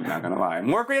awesome, not gonna lie.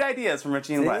 More great ideas from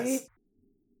Richie and Wes. See?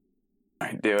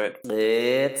 Alright, do it.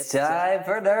 It's time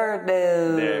for nerd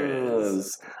news. There it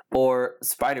is. Or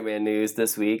Spider-Man news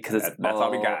this week, because it's That's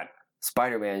all we got.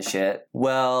 Spider-Man shit.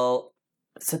 Well,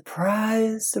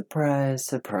 surprise, surprise,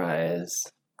 surprise.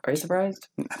 Are you surprised?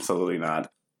 Absolutely not.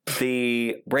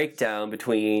 The breakdown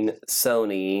between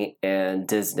Sony and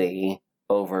Disney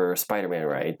over Spider-Man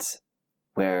rights,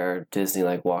 where Disney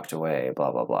walked away,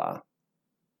 blah blah blah,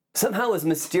 somehow was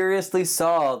mysteriously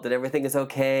solved and everything is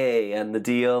okay and the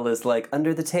deal is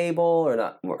under the table or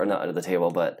not under the table,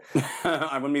 but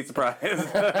I wouldn't be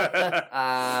surprised.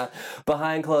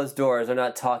 behind closed doors. They're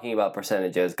not talking about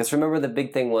percentages, because remember the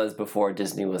big thing was before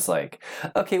Disney was okay,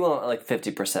 we want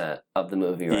 50% of the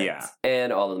movie rights, Yeah.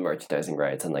 and all of the merchandising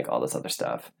rights and all this other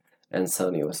stuff, and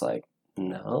Sony was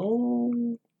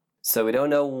no. So we don't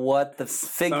know what the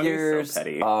figures so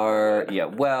petty. are. Yeah,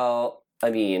 well, I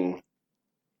mean,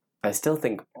 I still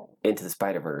think Into the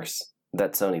Spider-Verse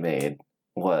that Sony made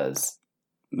was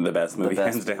The best movie, the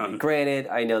best hands down. movie. Granted,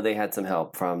 I know they had some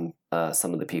help from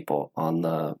some of the people on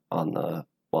the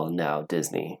now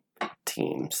Disney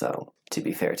team. So to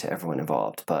be fair to everyone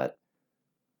involved, but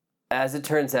as it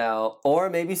turns out,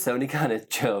 or maybe Sony kind of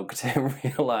joked and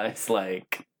realized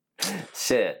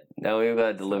Shit. Now we've got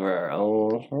to deliver our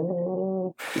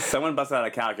own. Someone busted out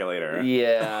a calculator.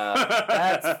 Yeah,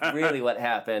 that's really what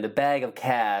happened. A bag of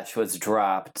cash was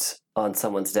dropped on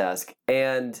someone's desk.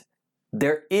 And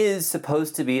there is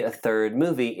supposed to be a third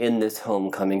movie in this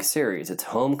Homecoming series. It's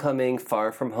Homecoming,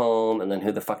 Far From Home, and then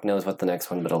who the fuck knows what the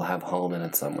next one, but it'll have home in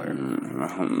it somewhere.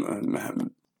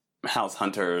 House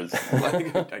Hunters.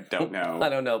 Like, I don't know. I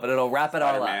don't know, but it'll wrap it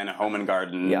all up. Spider-Man, Home and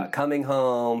Garden. Yeah, Coming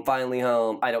Home, Finally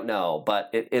Home. I don't know,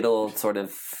 but it'll sort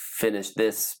of finish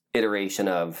this iteration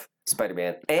of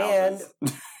Spider-Man. And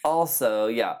also,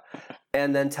 yeah.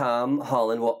 And then Tom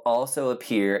Holland will also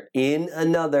appear in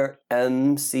another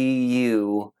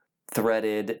MCU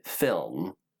threaded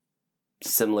film,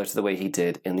 similar to the way he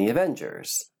did in the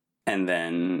Avengers. And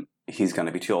then he's going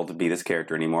to be too old to be this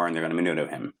character anymore, and they're going to be new to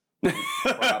him.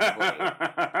 Probably.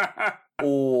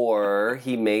 Or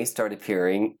he may start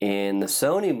appearing in the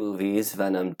Sony movies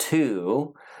Venom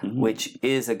 2, which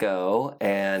is a go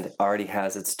and already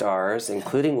has its stars,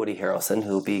 including Woody Harrelson,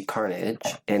 who will be Carnage,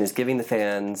 and is giving the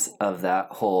fans of that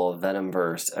whole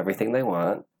Venomverse everything they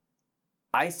want.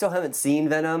 I still haven't seen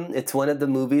Venom. It's one of the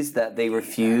movies that they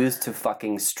refuse to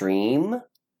fucking stream.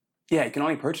 Yeah, you can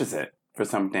only purchase it for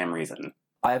some damn reason.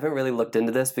 I haven't really looked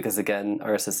into this because, again,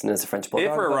 our assistant is a French bulldog.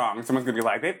 If we're wrong, someone's going to be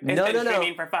like, it's been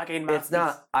streaming for fucking months. It's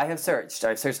not. I have searched.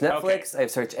 I've searched Netflix. Okay.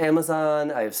 I've searched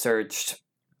Amazon. I've searched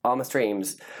all my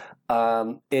streams.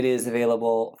 It is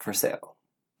available for sale.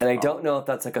 And I don't know if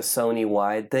that's like a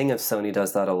Sony-wide thing, if Sony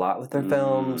does that a lot with their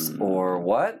films, or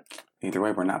what. Either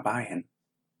way, we're not buying.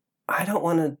 I don't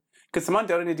want to... Could someone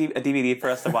donate a DVD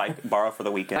for us to like borrow for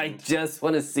the weekend? I just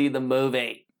want to see the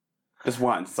movie. Just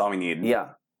once. That's all we need.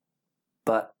 Yeah.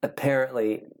 But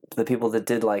apparently, the people that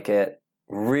did like it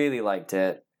really liked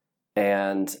it.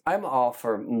 And I'm all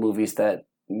for movies that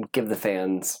give the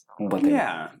fans what they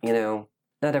want. You know,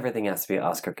 not everything has to be an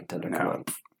Oscar contender. No. Come on.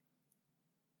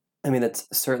 I mean, that's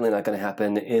certainly not going to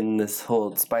happen in this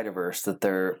whole Spider-Verse that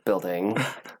they're building.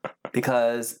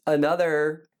 Because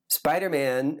another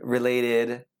Spider-Man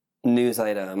related news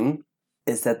item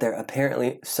is that they're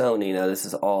apparently Sony. Now, this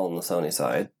is all on the Sony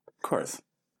side. Of course.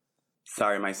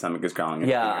 Sorry, my stomach is growling.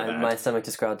 Yeah, my stomach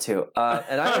just growled too.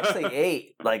 And I actually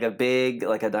ate like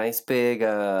a nice big.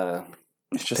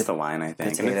 It's just the line, I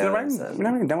think. And Potatoes we're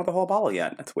not even done with the whole bottle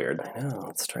yet. That's weird. I know,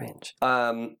 it's strange.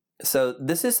 So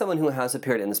this is someone who has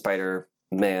appeared in the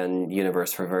Spider-Man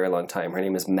universe for a very long time. Her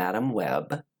name is Madam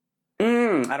Web.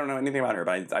 I don't know anything about her,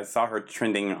 but I saw her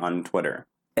trending on Twitter.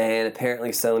 And apparently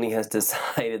Sony has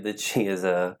decided that she is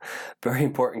a very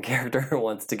important character and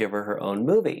wants to give her her own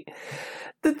movie.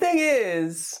 The thing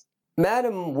is,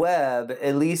 Madam Web,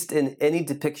 at least in any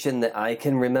depiction that I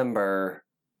can remember,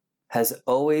 has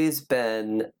always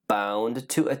been bound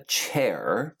to a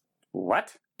chair.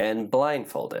 What? And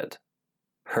blindfolded.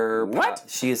 What?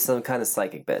 She is some kind of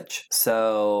psychic bitch.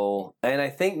 So, and I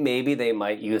think maybe they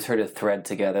might use her to thread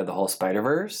together the whole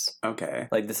Spider-Verse. Okay.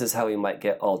 Like, this is how we might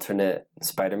get alternate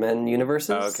Spider-Man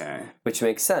universes. Okay. Which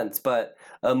makes sense. But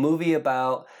a movie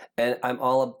about, and I'm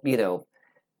all,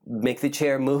 make the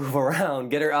chair move around,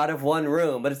 get her out of one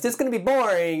room. But it's just going to be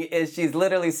boring if she's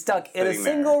literally stuck in a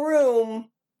single room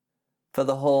for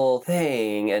the whole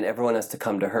thing and everyone has to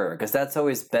come to her. Because that's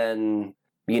always been...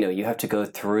 you have to go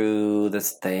through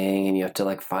this thing and you have to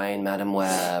like find Madam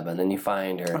Web and then you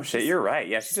find her. Oh shit, you're right.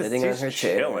 Yeah, she's sitting just on her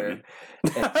chair.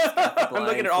 I'm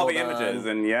looking at all the images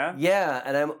and yeah. Yeah,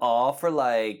 and I'm all for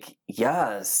like,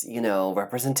 yes,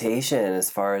 representation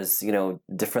as far as,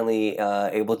 differently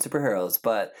able superheroes.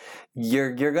 But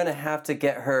you're gonna have to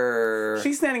get her.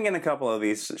 She's standing in a couple of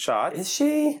these shots. Is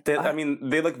she? They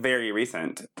look very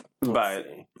recent. But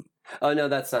oh no,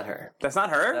 that's not her. That's not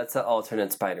her? That's an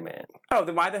alternate Spider-Man. Oh,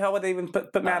 then why the hell would they even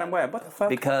put Madam Web? What the fuck?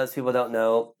 Because people don't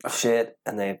know shit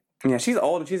and they... Yeah, she's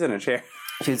old and she's in a chair.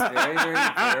 She's very, very,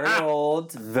 very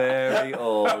old. Very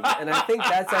old. And I think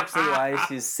that's actually why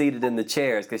she's seated in the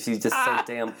chairs, because she's just so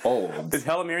damn old. Is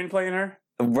Helen Mirren playing her?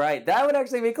 Right. That would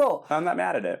actually be cool. I'm not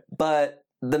mad at it. But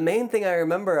the main thing I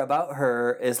remember about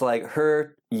her is like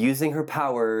her using her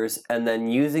powers and then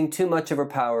using too much of her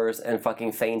powers and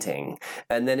fucking fainting.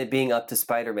 And then it being up to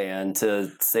Spider-Man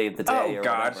to save the day or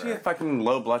God, whatever. she has fucking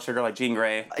low blood sugar like Jean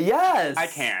Grey. Yes! I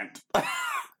can't.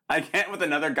 I can't with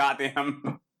another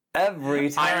goddamn... Every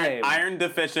time. Iron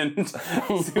deficient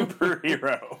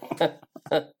superhero.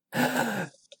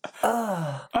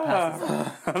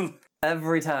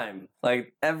 Every time.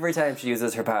 Like, every time she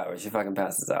uses her powers, she fucking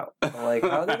passes out. I'm like,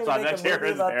 how are they going to make a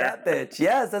movie about that bitch?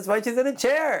 Yes, that's why she's in a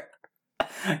chair.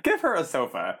 Give her a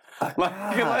sofa. Let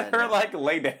her,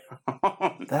 lay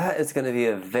down. That is going to be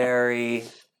a very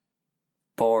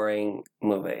boring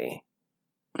movie.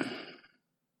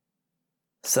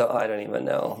 So I don't even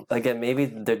know. Again, maybe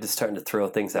they're just starting to throw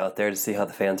things out there to see how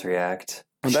the fans react.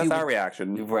 Well, that's She our would-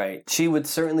 reaction. Right. She would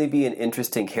certainly be an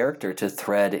interesting character to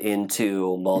thread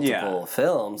into multiple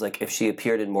films. Like if she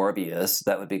appeared in Morbius,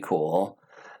 that would be cool.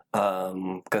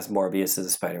 Because Morbius is a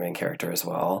Spider-Man character as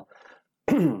well.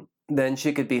 Then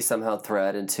she could be somehow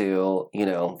thread into,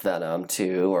 Venom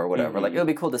 2 or whatever. Like it would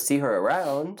be cool to see her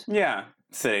around. Yeah,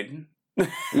 sitting.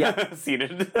 Yeah.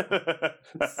 Seated.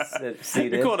 Seated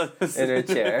It'd be cool to, in her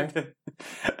chair.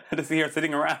 to see her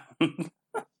sitting around.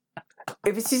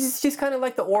 If she's kind of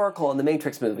like the Oracle in the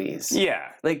Matrix movies. Yeah.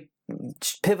 Like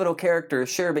pivotal character,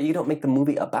 sure, but you don't make the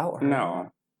movie about her.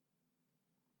 No.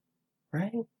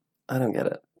 Right? I don't get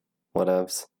it.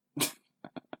 Whatevs.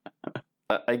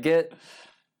 I get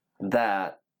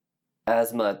that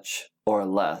as much or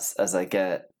less as I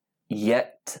get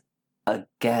yet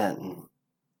again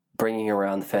bringing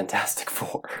around the Fantastic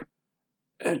Four.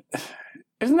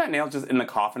 Isn't that nail just in the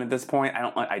coffin at this point?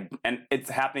 And it's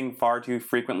happening far too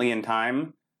frequently in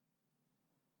time.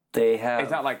 They have.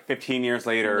 It's not like 15 years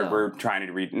later No. we're trying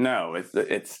to read. No,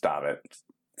 it's stop it.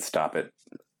 Stop it.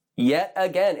 Yet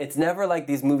again, it's never like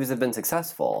these movies have been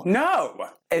successful. No!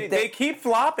 If They keep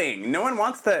flopping. No one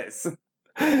wants this.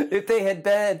 If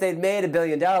they'd made $1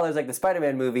 billion like the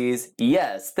Spider-Man movies,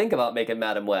 yes, think about making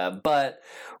Madam Web. But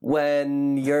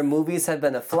when your movies have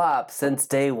been a flop since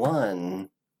day one,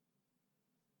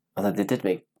 although they did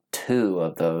make 2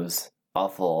 of those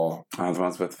awful I was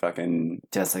once with fucking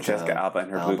Jessica Alba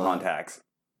and her blue Alba. contacts.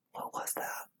 What was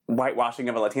that? Whitewashing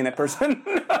of a Latina person.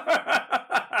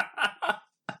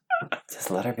 Just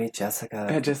let her be Jessica.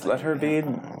 Yeah, just let her be.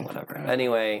 Whatever.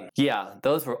 Anyway, yeah,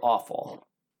 those were awful.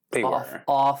 They were.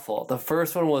 Awful. The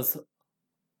first one was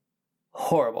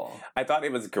horrible. I thought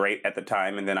it was great at the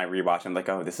time, and then I rewatched. I'm like,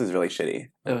 oh, this is really shitty.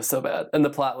 It was so bad. And the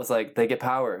plot was like, they get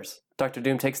powers. Dr.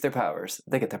 Doom takes their powers.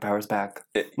 They get their powers back.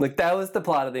 Like, that was the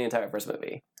plot of the entire first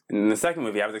movie. In the second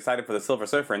movie, I was excited for the Silver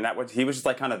Surfer, and he was just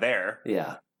like kind of there.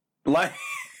 Yeah. Like,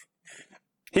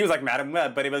 he was like Madam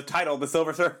Web, but it was titled The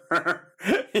Silver Surfer.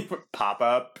 He would pop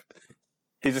up.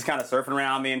 He's just kind of surfing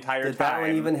around the entire Did time. that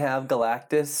one even have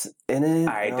Galactus in it?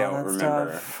 I and all don't that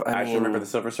remember. stuff? I just remember the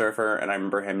Silver Surfer, and I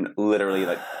remember him literally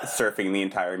like surfing the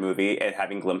entire movie and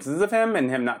having glimpses of him, and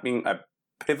him not being a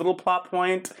pivotal plot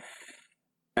point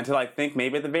until I think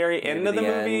maybe at the very end of the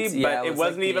movie. end. Yeah, But it it was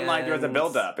wasn't like even the like there was a end.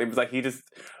 build up. It was like there's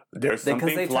Because something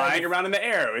they tried flying to- around in the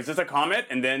air. It was just a comet,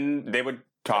 and then they would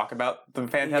talk about the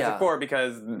Fantastic Yeah. Four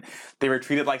because they were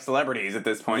treated like celebrities at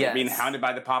this point. They're being Yes. hounded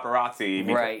by the paparazzi.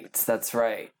 Right, that's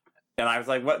right. And I was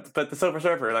like, what? But the Silver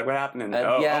Surfer, like, what happened? And,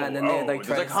 And then they'd like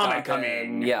try there's to a comet stop him.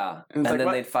 coming. Yeah. And And, it's like, then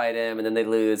what? they'd fight him, and then they'd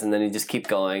lose, and then he'd just keep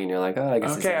going, and you're like, oh, I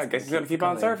guess Okay, I guess he's gonna keep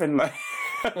on going. surfing.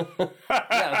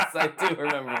 Yes, I do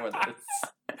remember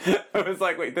this. I was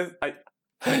like, wait,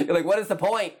 You're like, what is the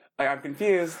point? I'm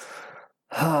confused.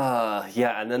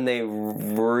 Yeah, and then they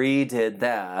redid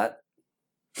that.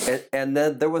 And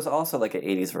then there was also like an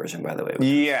 80s version, by the way.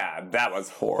 Yeah, that was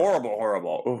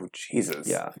horrible. Oh, Jesus.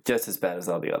 Yeah, just as bad as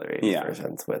all the other 80s Yeah.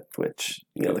 versions, with which,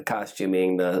 the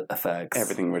costuming, the effects.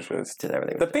 Everything was just... Just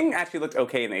everything. The thing actually looked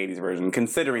okay in the 80s version,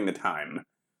 considering the time.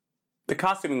 The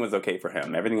costuming was okay for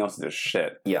him. Everything else is just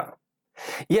shit. Yeah.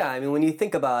 Yeah, I mean, when you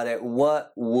think about it,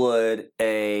 what would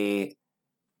a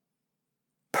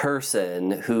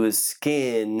person whose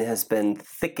skin has been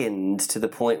thickened to the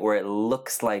point where it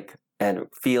looks like and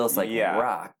feels like Yeah.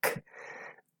 rock,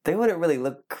 they wouldn't really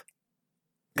look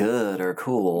good or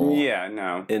cool Yeah,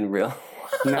 no. in real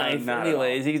No, life. not at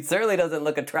Anyways, he certainly doesn't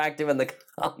look attractive in the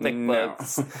comic No.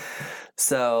 books.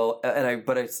 So,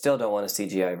 but I still don't want a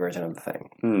CGI version of the thing.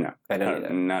 No. I don't need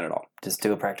it. Not at all. Just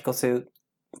do a practical suit.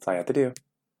 That's all I have to do.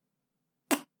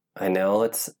 I know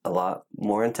it's a lot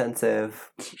more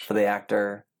intensive for the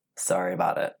actor. Sorry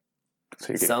about it.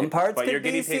 So Some parts But could you're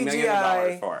be getting paid millions of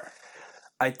dollars CGI. for.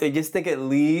 I just think at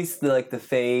least the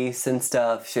face and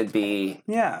stuff should be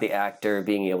Yeah. the actor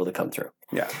being able to come through.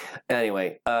 Yeah.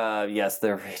 Anyway, yes,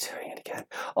 they're redoing it again.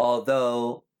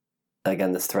 Although,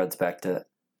 again, this threads back to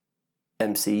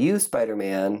MCU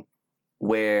Spider-Man,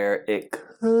 where it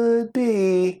could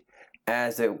be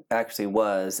as it actually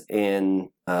was in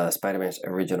Spider-Man's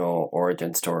original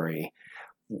origin story.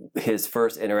 His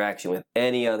first interaction with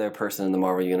any other person in the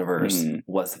Marvel Universe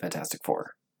was the Fantastic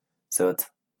Four. So it's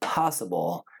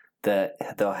possible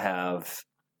that they'll have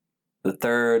the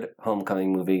third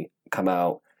Homecoming movie come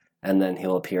out, and then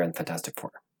he'll appear in Fantastic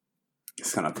Four.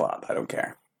 It's gonna flop. I don't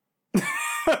care.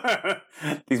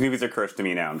 These movies are cursed to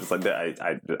me now. I'm just like, I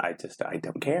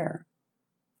don't care.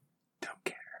 Don't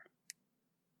care.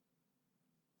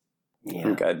 Yeah.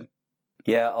 I'm good.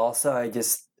 Yeah, also, I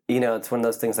just, it's one of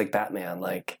those things like Batman.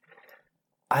 Like,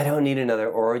 I don't need another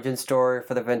origin story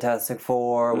for the Fantastic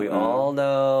Four. We all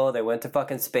know they went to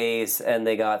fucking space and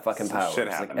they got fucking powers. Shit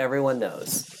Like, happened. everyone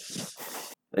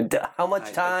knows. How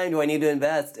much time do I need to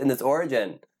invest in this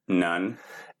origin? None.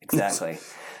 Exactly.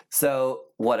 So,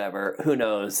 whatever. Who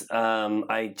knows?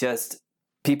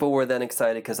 People were then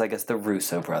excited because I guess the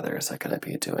Russo brothers are going to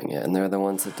be doing it. And they're the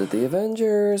ones that did the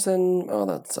Avengers and all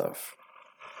that stuff.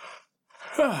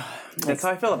 That's how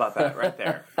I feel about that right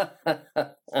there.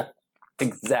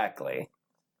 Exactly.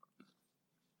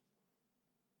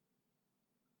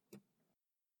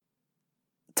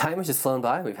 Time has just flown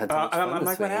by. We've had so much fun I'm this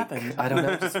like, what week. happened? I don't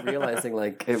know. Just realizing,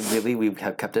 like, we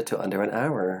have kept it to under an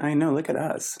hour. I know, look at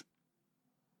us.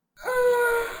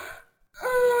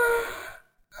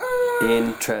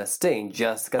 Interesting.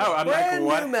 Just got a brand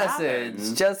what new message.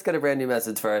 happened? Just got a brand new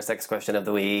message for our sex question of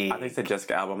the week. I think it's a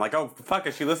Jessica album. I'm like, oh, fuck,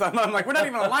 is she listening? I'm like, we're not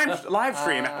even on live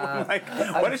stream. I'm like,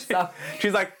 what is she? sorry.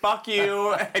 She's like, fuck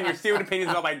you and your stupid opinions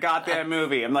about my goddamn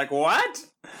movie. I'm like, what?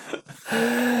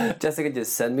 Jessica,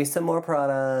 just send me some more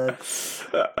products.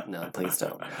 No, please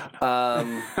don't.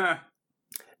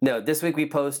 No, this week we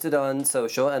posted on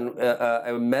social, and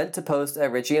I meant to post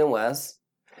at Richie and Wes.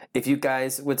 If you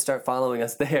guys would start following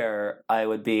us there, I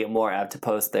would be more apt to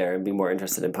post there and be more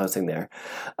interested in posting there.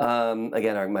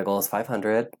 Again, my goal is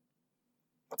 500.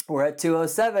 We're at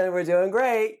 207. We're doing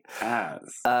great.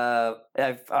 Yes.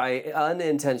 I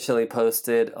unintentionally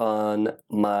posted on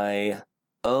my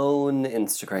own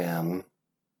Instagram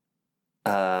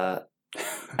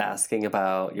asking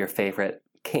about your favorite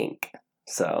kink.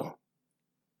 So,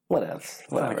 whatever.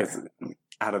 Like it's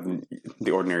out of the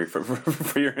ordinary for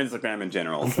your Instagram in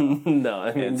general. So No,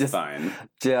 I mean, it's fine.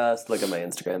 just look at my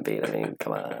Instagram feed. I mean,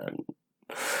 come on.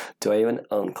 Do I even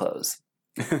own clothes?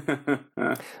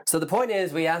 So the point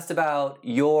is, we asked about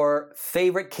your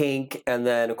favorite kink, and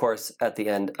then, of course, at the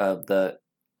end of the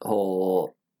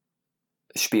whole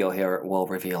spiel here, we'll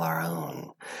reveal our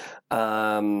own.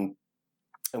 And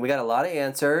we got a lot of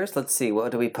answers. Let's see,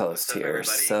 what do we post here?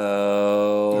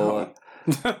 So...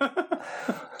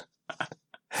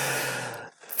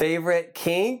 Favorite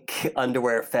kink,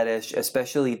 underwear fetish,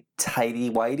 especially tighty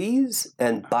whities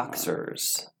and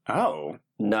boxers. Oh.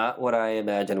 Not what I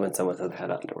imagine when someone says they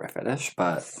had underwear fetish,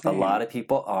 but a lot of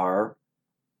people are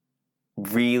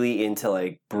really into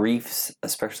like briefs,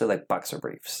 especially like boxer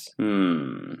briefs.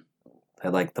 I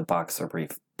like the boxer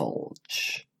brief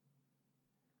bulge.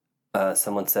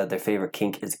 Someone said their favorite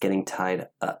kink is getting tied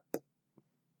up.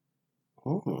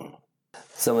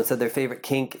 Someone said their favorite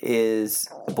kink is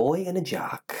a boy and a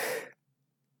jock.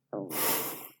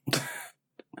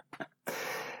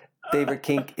 Favorite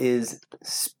kink is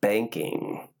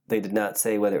spanking. They did not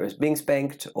say whether it was being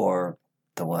spanked or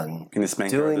the one In the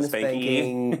spanker doing or the the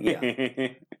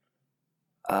spanky.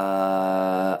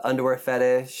 Yeah. Underwear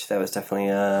fetish. That was definitely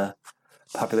a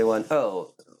popular one.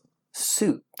 Oh,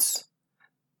 suits.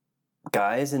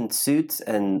 Guys in suits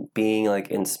and being like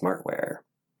in smartwear.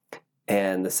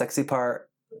 And the sexy part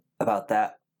about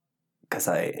that, because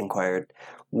I inquired,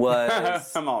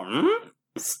 was I'm all,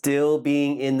 still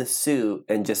being in the suit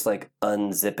and just like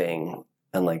unzipping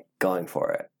and like going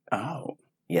for it. Oh.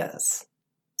 Yes.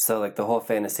 So like the whole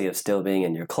fantasy of still being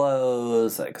in your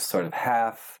clothes, like sort of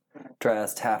half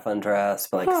dressed, half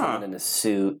undressed, but like someone in a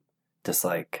suit, just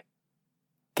like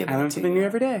giving I it learn to something you. new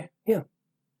every day.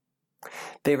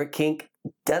 Favorite kink,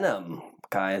 denim.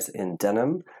 Guys in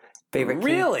denim. Favorite kink,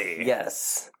 Really?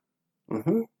 yes.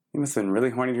 Mm-hmm. You must have been really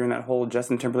horny during that whole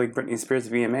Justin Timberlake, Britney Spears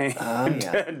VMA. Oh,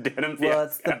 yeah. Denim Well,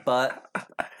 it's the butt,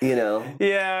 you know, the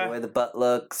Yeah. way the butt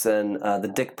looks, and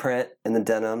the dick print in the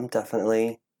denim,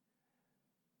 definitely.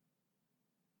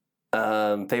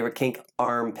 Favorite kink,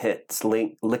 armpits,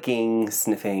 licking,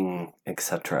 sniffing,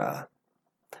 etc.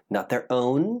 Not their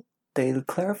own, they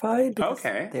clarified, because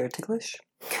Okay. they're ticklish.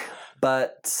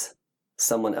 But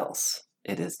someone else.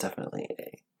 It is definitely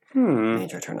a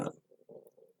major turn on.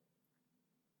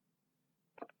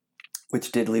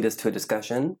 Which did lead us to a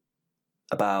discussion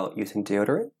about using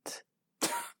deodorant.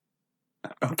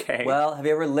 Okay. Well, have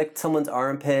you ever licked someone's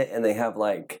armpit and they have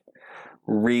like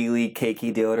really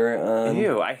cakey deodorant on?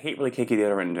 Ew, I hate really cakey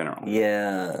deodorant in general.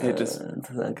 Yeah, It just- it's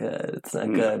not good. It's not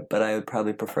No. good, but I would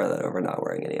probably prefer that over not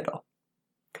wearing any at all.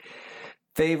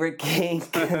 Favorite kink?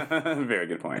 Very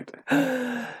good point.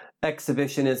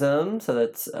 Exhibitionism. So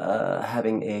that's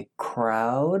having a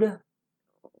crowd.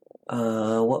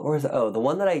 What was it? Oh, the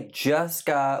one that I just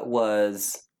got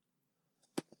was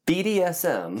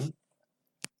BDSM.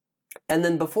 And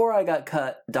then before I got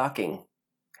cut, docking.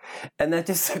 And that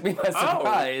just took me by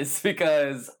surprise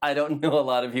because I don't know a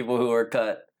lot of people who are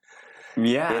cut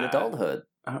Yeah. in adulthood.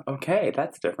 Okay,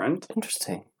 that's different.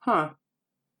 Interesting. Huh.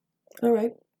 All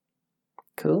right.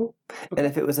 Cool. And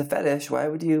if it was a fetish, why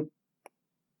would you...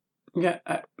 Yeah,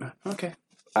 okay.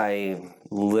 I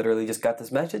literally just got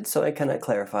this message, so I cannot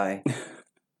clarify.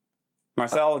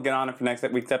 Marcel, get on it for next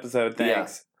week's episode.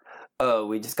 Thanks. Oh,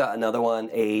 we just got another one,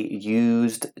 a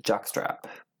used jockstrap.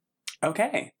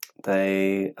 Okay.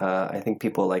 They, I think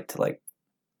people like to, like,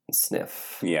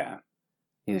 sniff Yeah.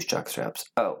 used jockstraps.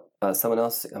 Oh, someone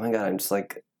else, oh my god, I'm just,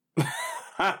 like,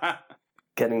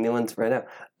 getting new ones right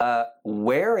now.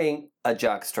 Wearing a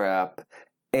jockstrap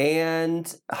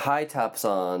and high tops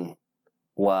on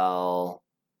while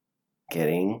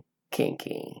getting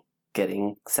kinky,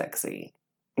 getting sexy.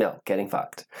 No, getting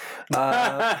fucked. Sorry,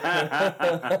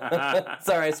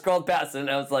 I scrolled past it and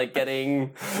I was like,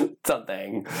 getting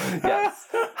something. Yes.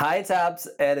 High tops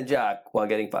and a jock while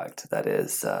getting fucked. That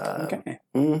is, Okay.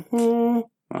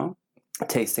 Well.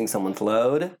 Tasting someone's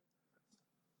load.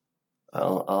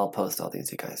 I'll post all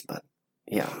these, you guys, but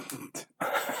yeah.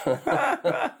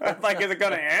 Like, is it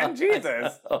going to end?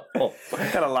 Jesus.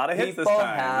 Got a lot of hits this People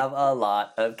time. have a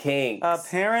lot of kinks.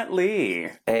 Apparently.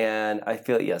 And I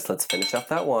feel, yes, let's finish off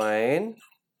that wine.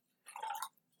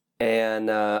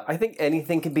 And I think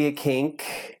anything can be a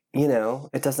kink. You know,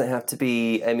 it doesn't have to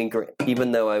be, I mean,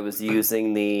 even though I was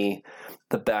using the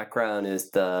background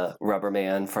is the rubber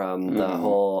man from the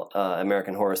whole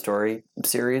American Horror Story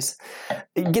series.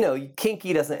 You know,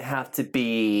 kinky doesn't have to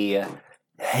be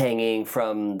hanging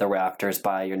from the rafters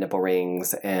by your nipple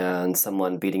rings and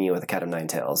someone beating you with a cat of nine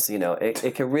tails. You know,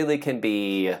 it can really can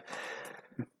be...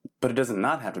 But it doesn't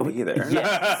not have to be either.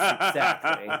 Yes,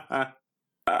 exactly.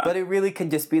 But it really can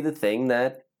just be the thing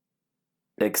that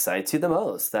excites you the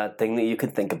most. That thing that you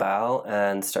could think about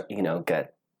and start, you know,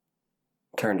 get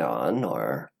turned on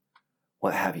or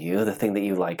what have you. The thing that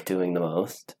you like doing the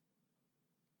most.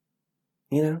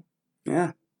 You know?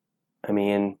 Yeah. I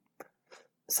mean,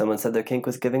 someone said their kink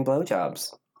was giving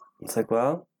blowjobs. It's like,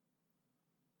 well...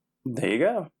 There you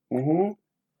go. Mm-hmm.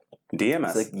 DM It's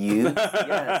us. like,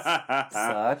 yes,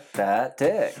 suck that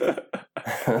dick.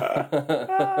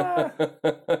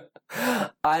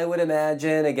 I would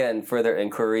imagine, again, further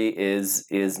inquiry is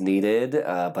needed,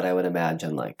 but I would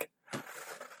imagine, like,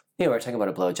 you know, we're talking about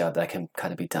a blowjob that can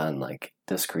kind of be done, like,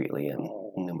 discreetly in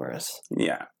numerous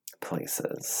Yeah.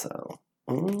 places, so...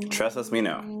 Trust us, we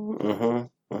know.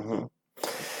 Mm-hmm, mm-hmm.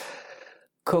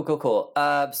 Cool.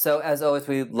 So, as always,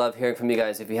 we love hearing from you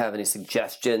guys. If you have any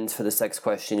suggestions for the sex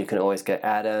question, you can always get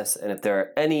at us. And if there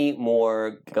are any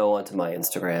more, go onto my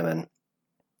Instagram. And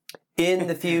in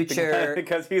the future...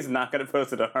 because he's not going to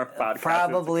post it on our podcast.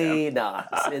 Probably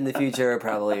not. In the future,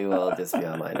 probably will just be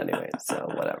on mine anyway. So,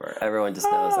 whatever. Everyone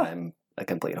just knows I'm a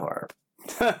complete horror.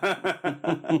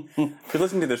 If you're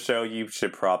listening to the show, you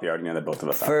should probably already know that both of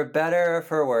us are. For better or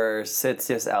for worse, it's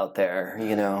just out there,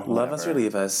 you know. Love us or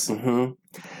leave us. Mm-hmm.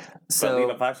 So, leave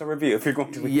a 5-star review if you're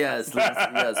going to. Yes,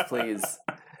 please.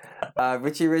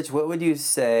 Richie Rich, what would you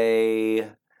say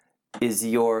is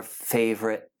your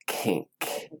favorite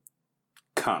kink?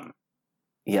 Come.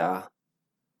 Yeah.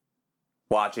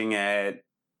 Watching it,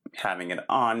 having it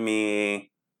on me.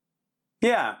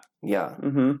 Yeah. Yeah.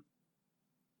 Mm-hmm.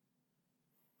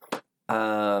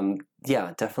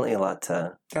 Yeah, definitely a lot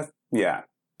to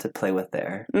play with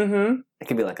there. Mm-hmm. It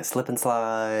can be like a slip and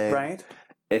slide. Right?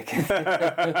 It can...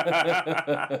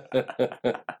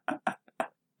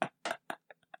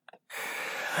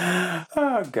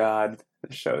 Oh, God.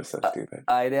 This show is so stupid.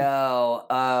 I know.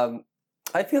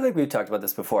 I feel like we've talked about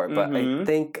this before, but I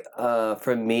think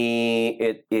for me,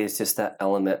 it is just that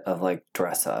element of like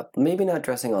dress up. Maybe not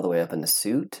dressing all the way up in the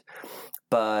suit,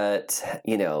 but,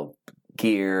 you know,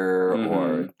 gear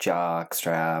or jock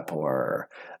strap or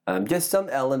just some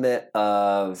element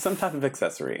of... Some type of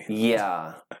accessory.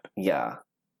 Yeah.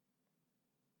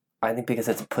 I think because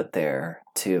it's put there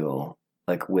too,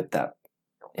 like with that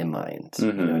in mind.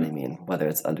 You know what I mean? Whether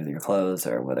it's under your clothes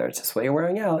or whether it's just what you're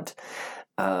wearing out.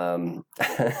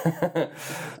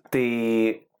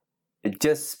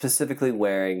 Just specifically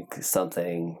wearing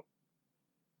something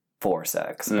for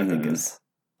sex, I think is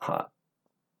hot.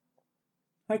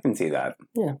 I can see that.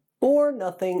 Yeah. Or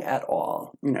nothing at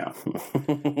all. No.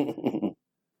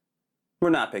 We're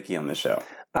not picky on this show.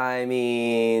 I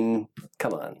mean,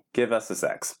 come on. Give us the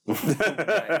sex.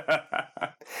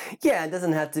 Yeah, it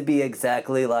doesn't have to be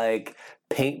exactly like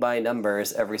paint by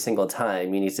numbers every single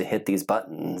time. You need to hit these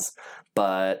buttons.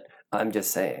 But I'm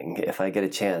just saying, if I get a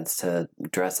chance to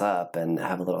dress up and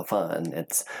have a little fun,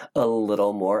 it's a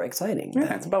little more exciting.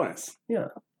 Yeah, it's a bonus. Yeah.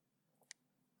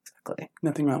 Exactly.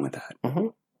 Nothing wrong with that. Mm-hmm.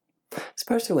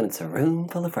 Especially when it's a room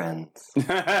full of friends.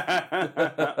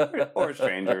 Or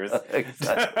strangers.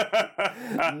 Exactly.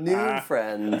 New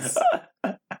friends.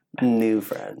 New A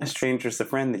friends. stranger's a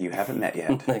friend that you haven't met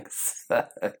yet.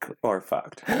 Exactly. Or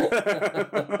fucked.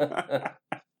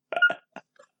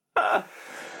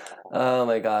 Oh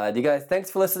my god. You guys, thanks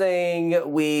for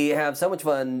listening. We have so much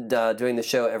fun doing the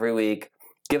show every week.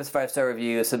 Give us a 5-star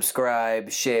review, subscribe,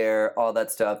 share, all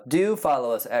that stuff. Do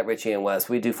follow us at Richie and Wes.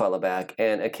 We do follow back,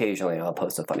 and occasionally I'll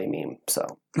post a funny meme. So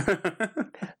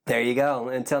there you go.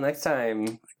 Until next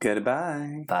time.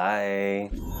 Goodbye. Bye.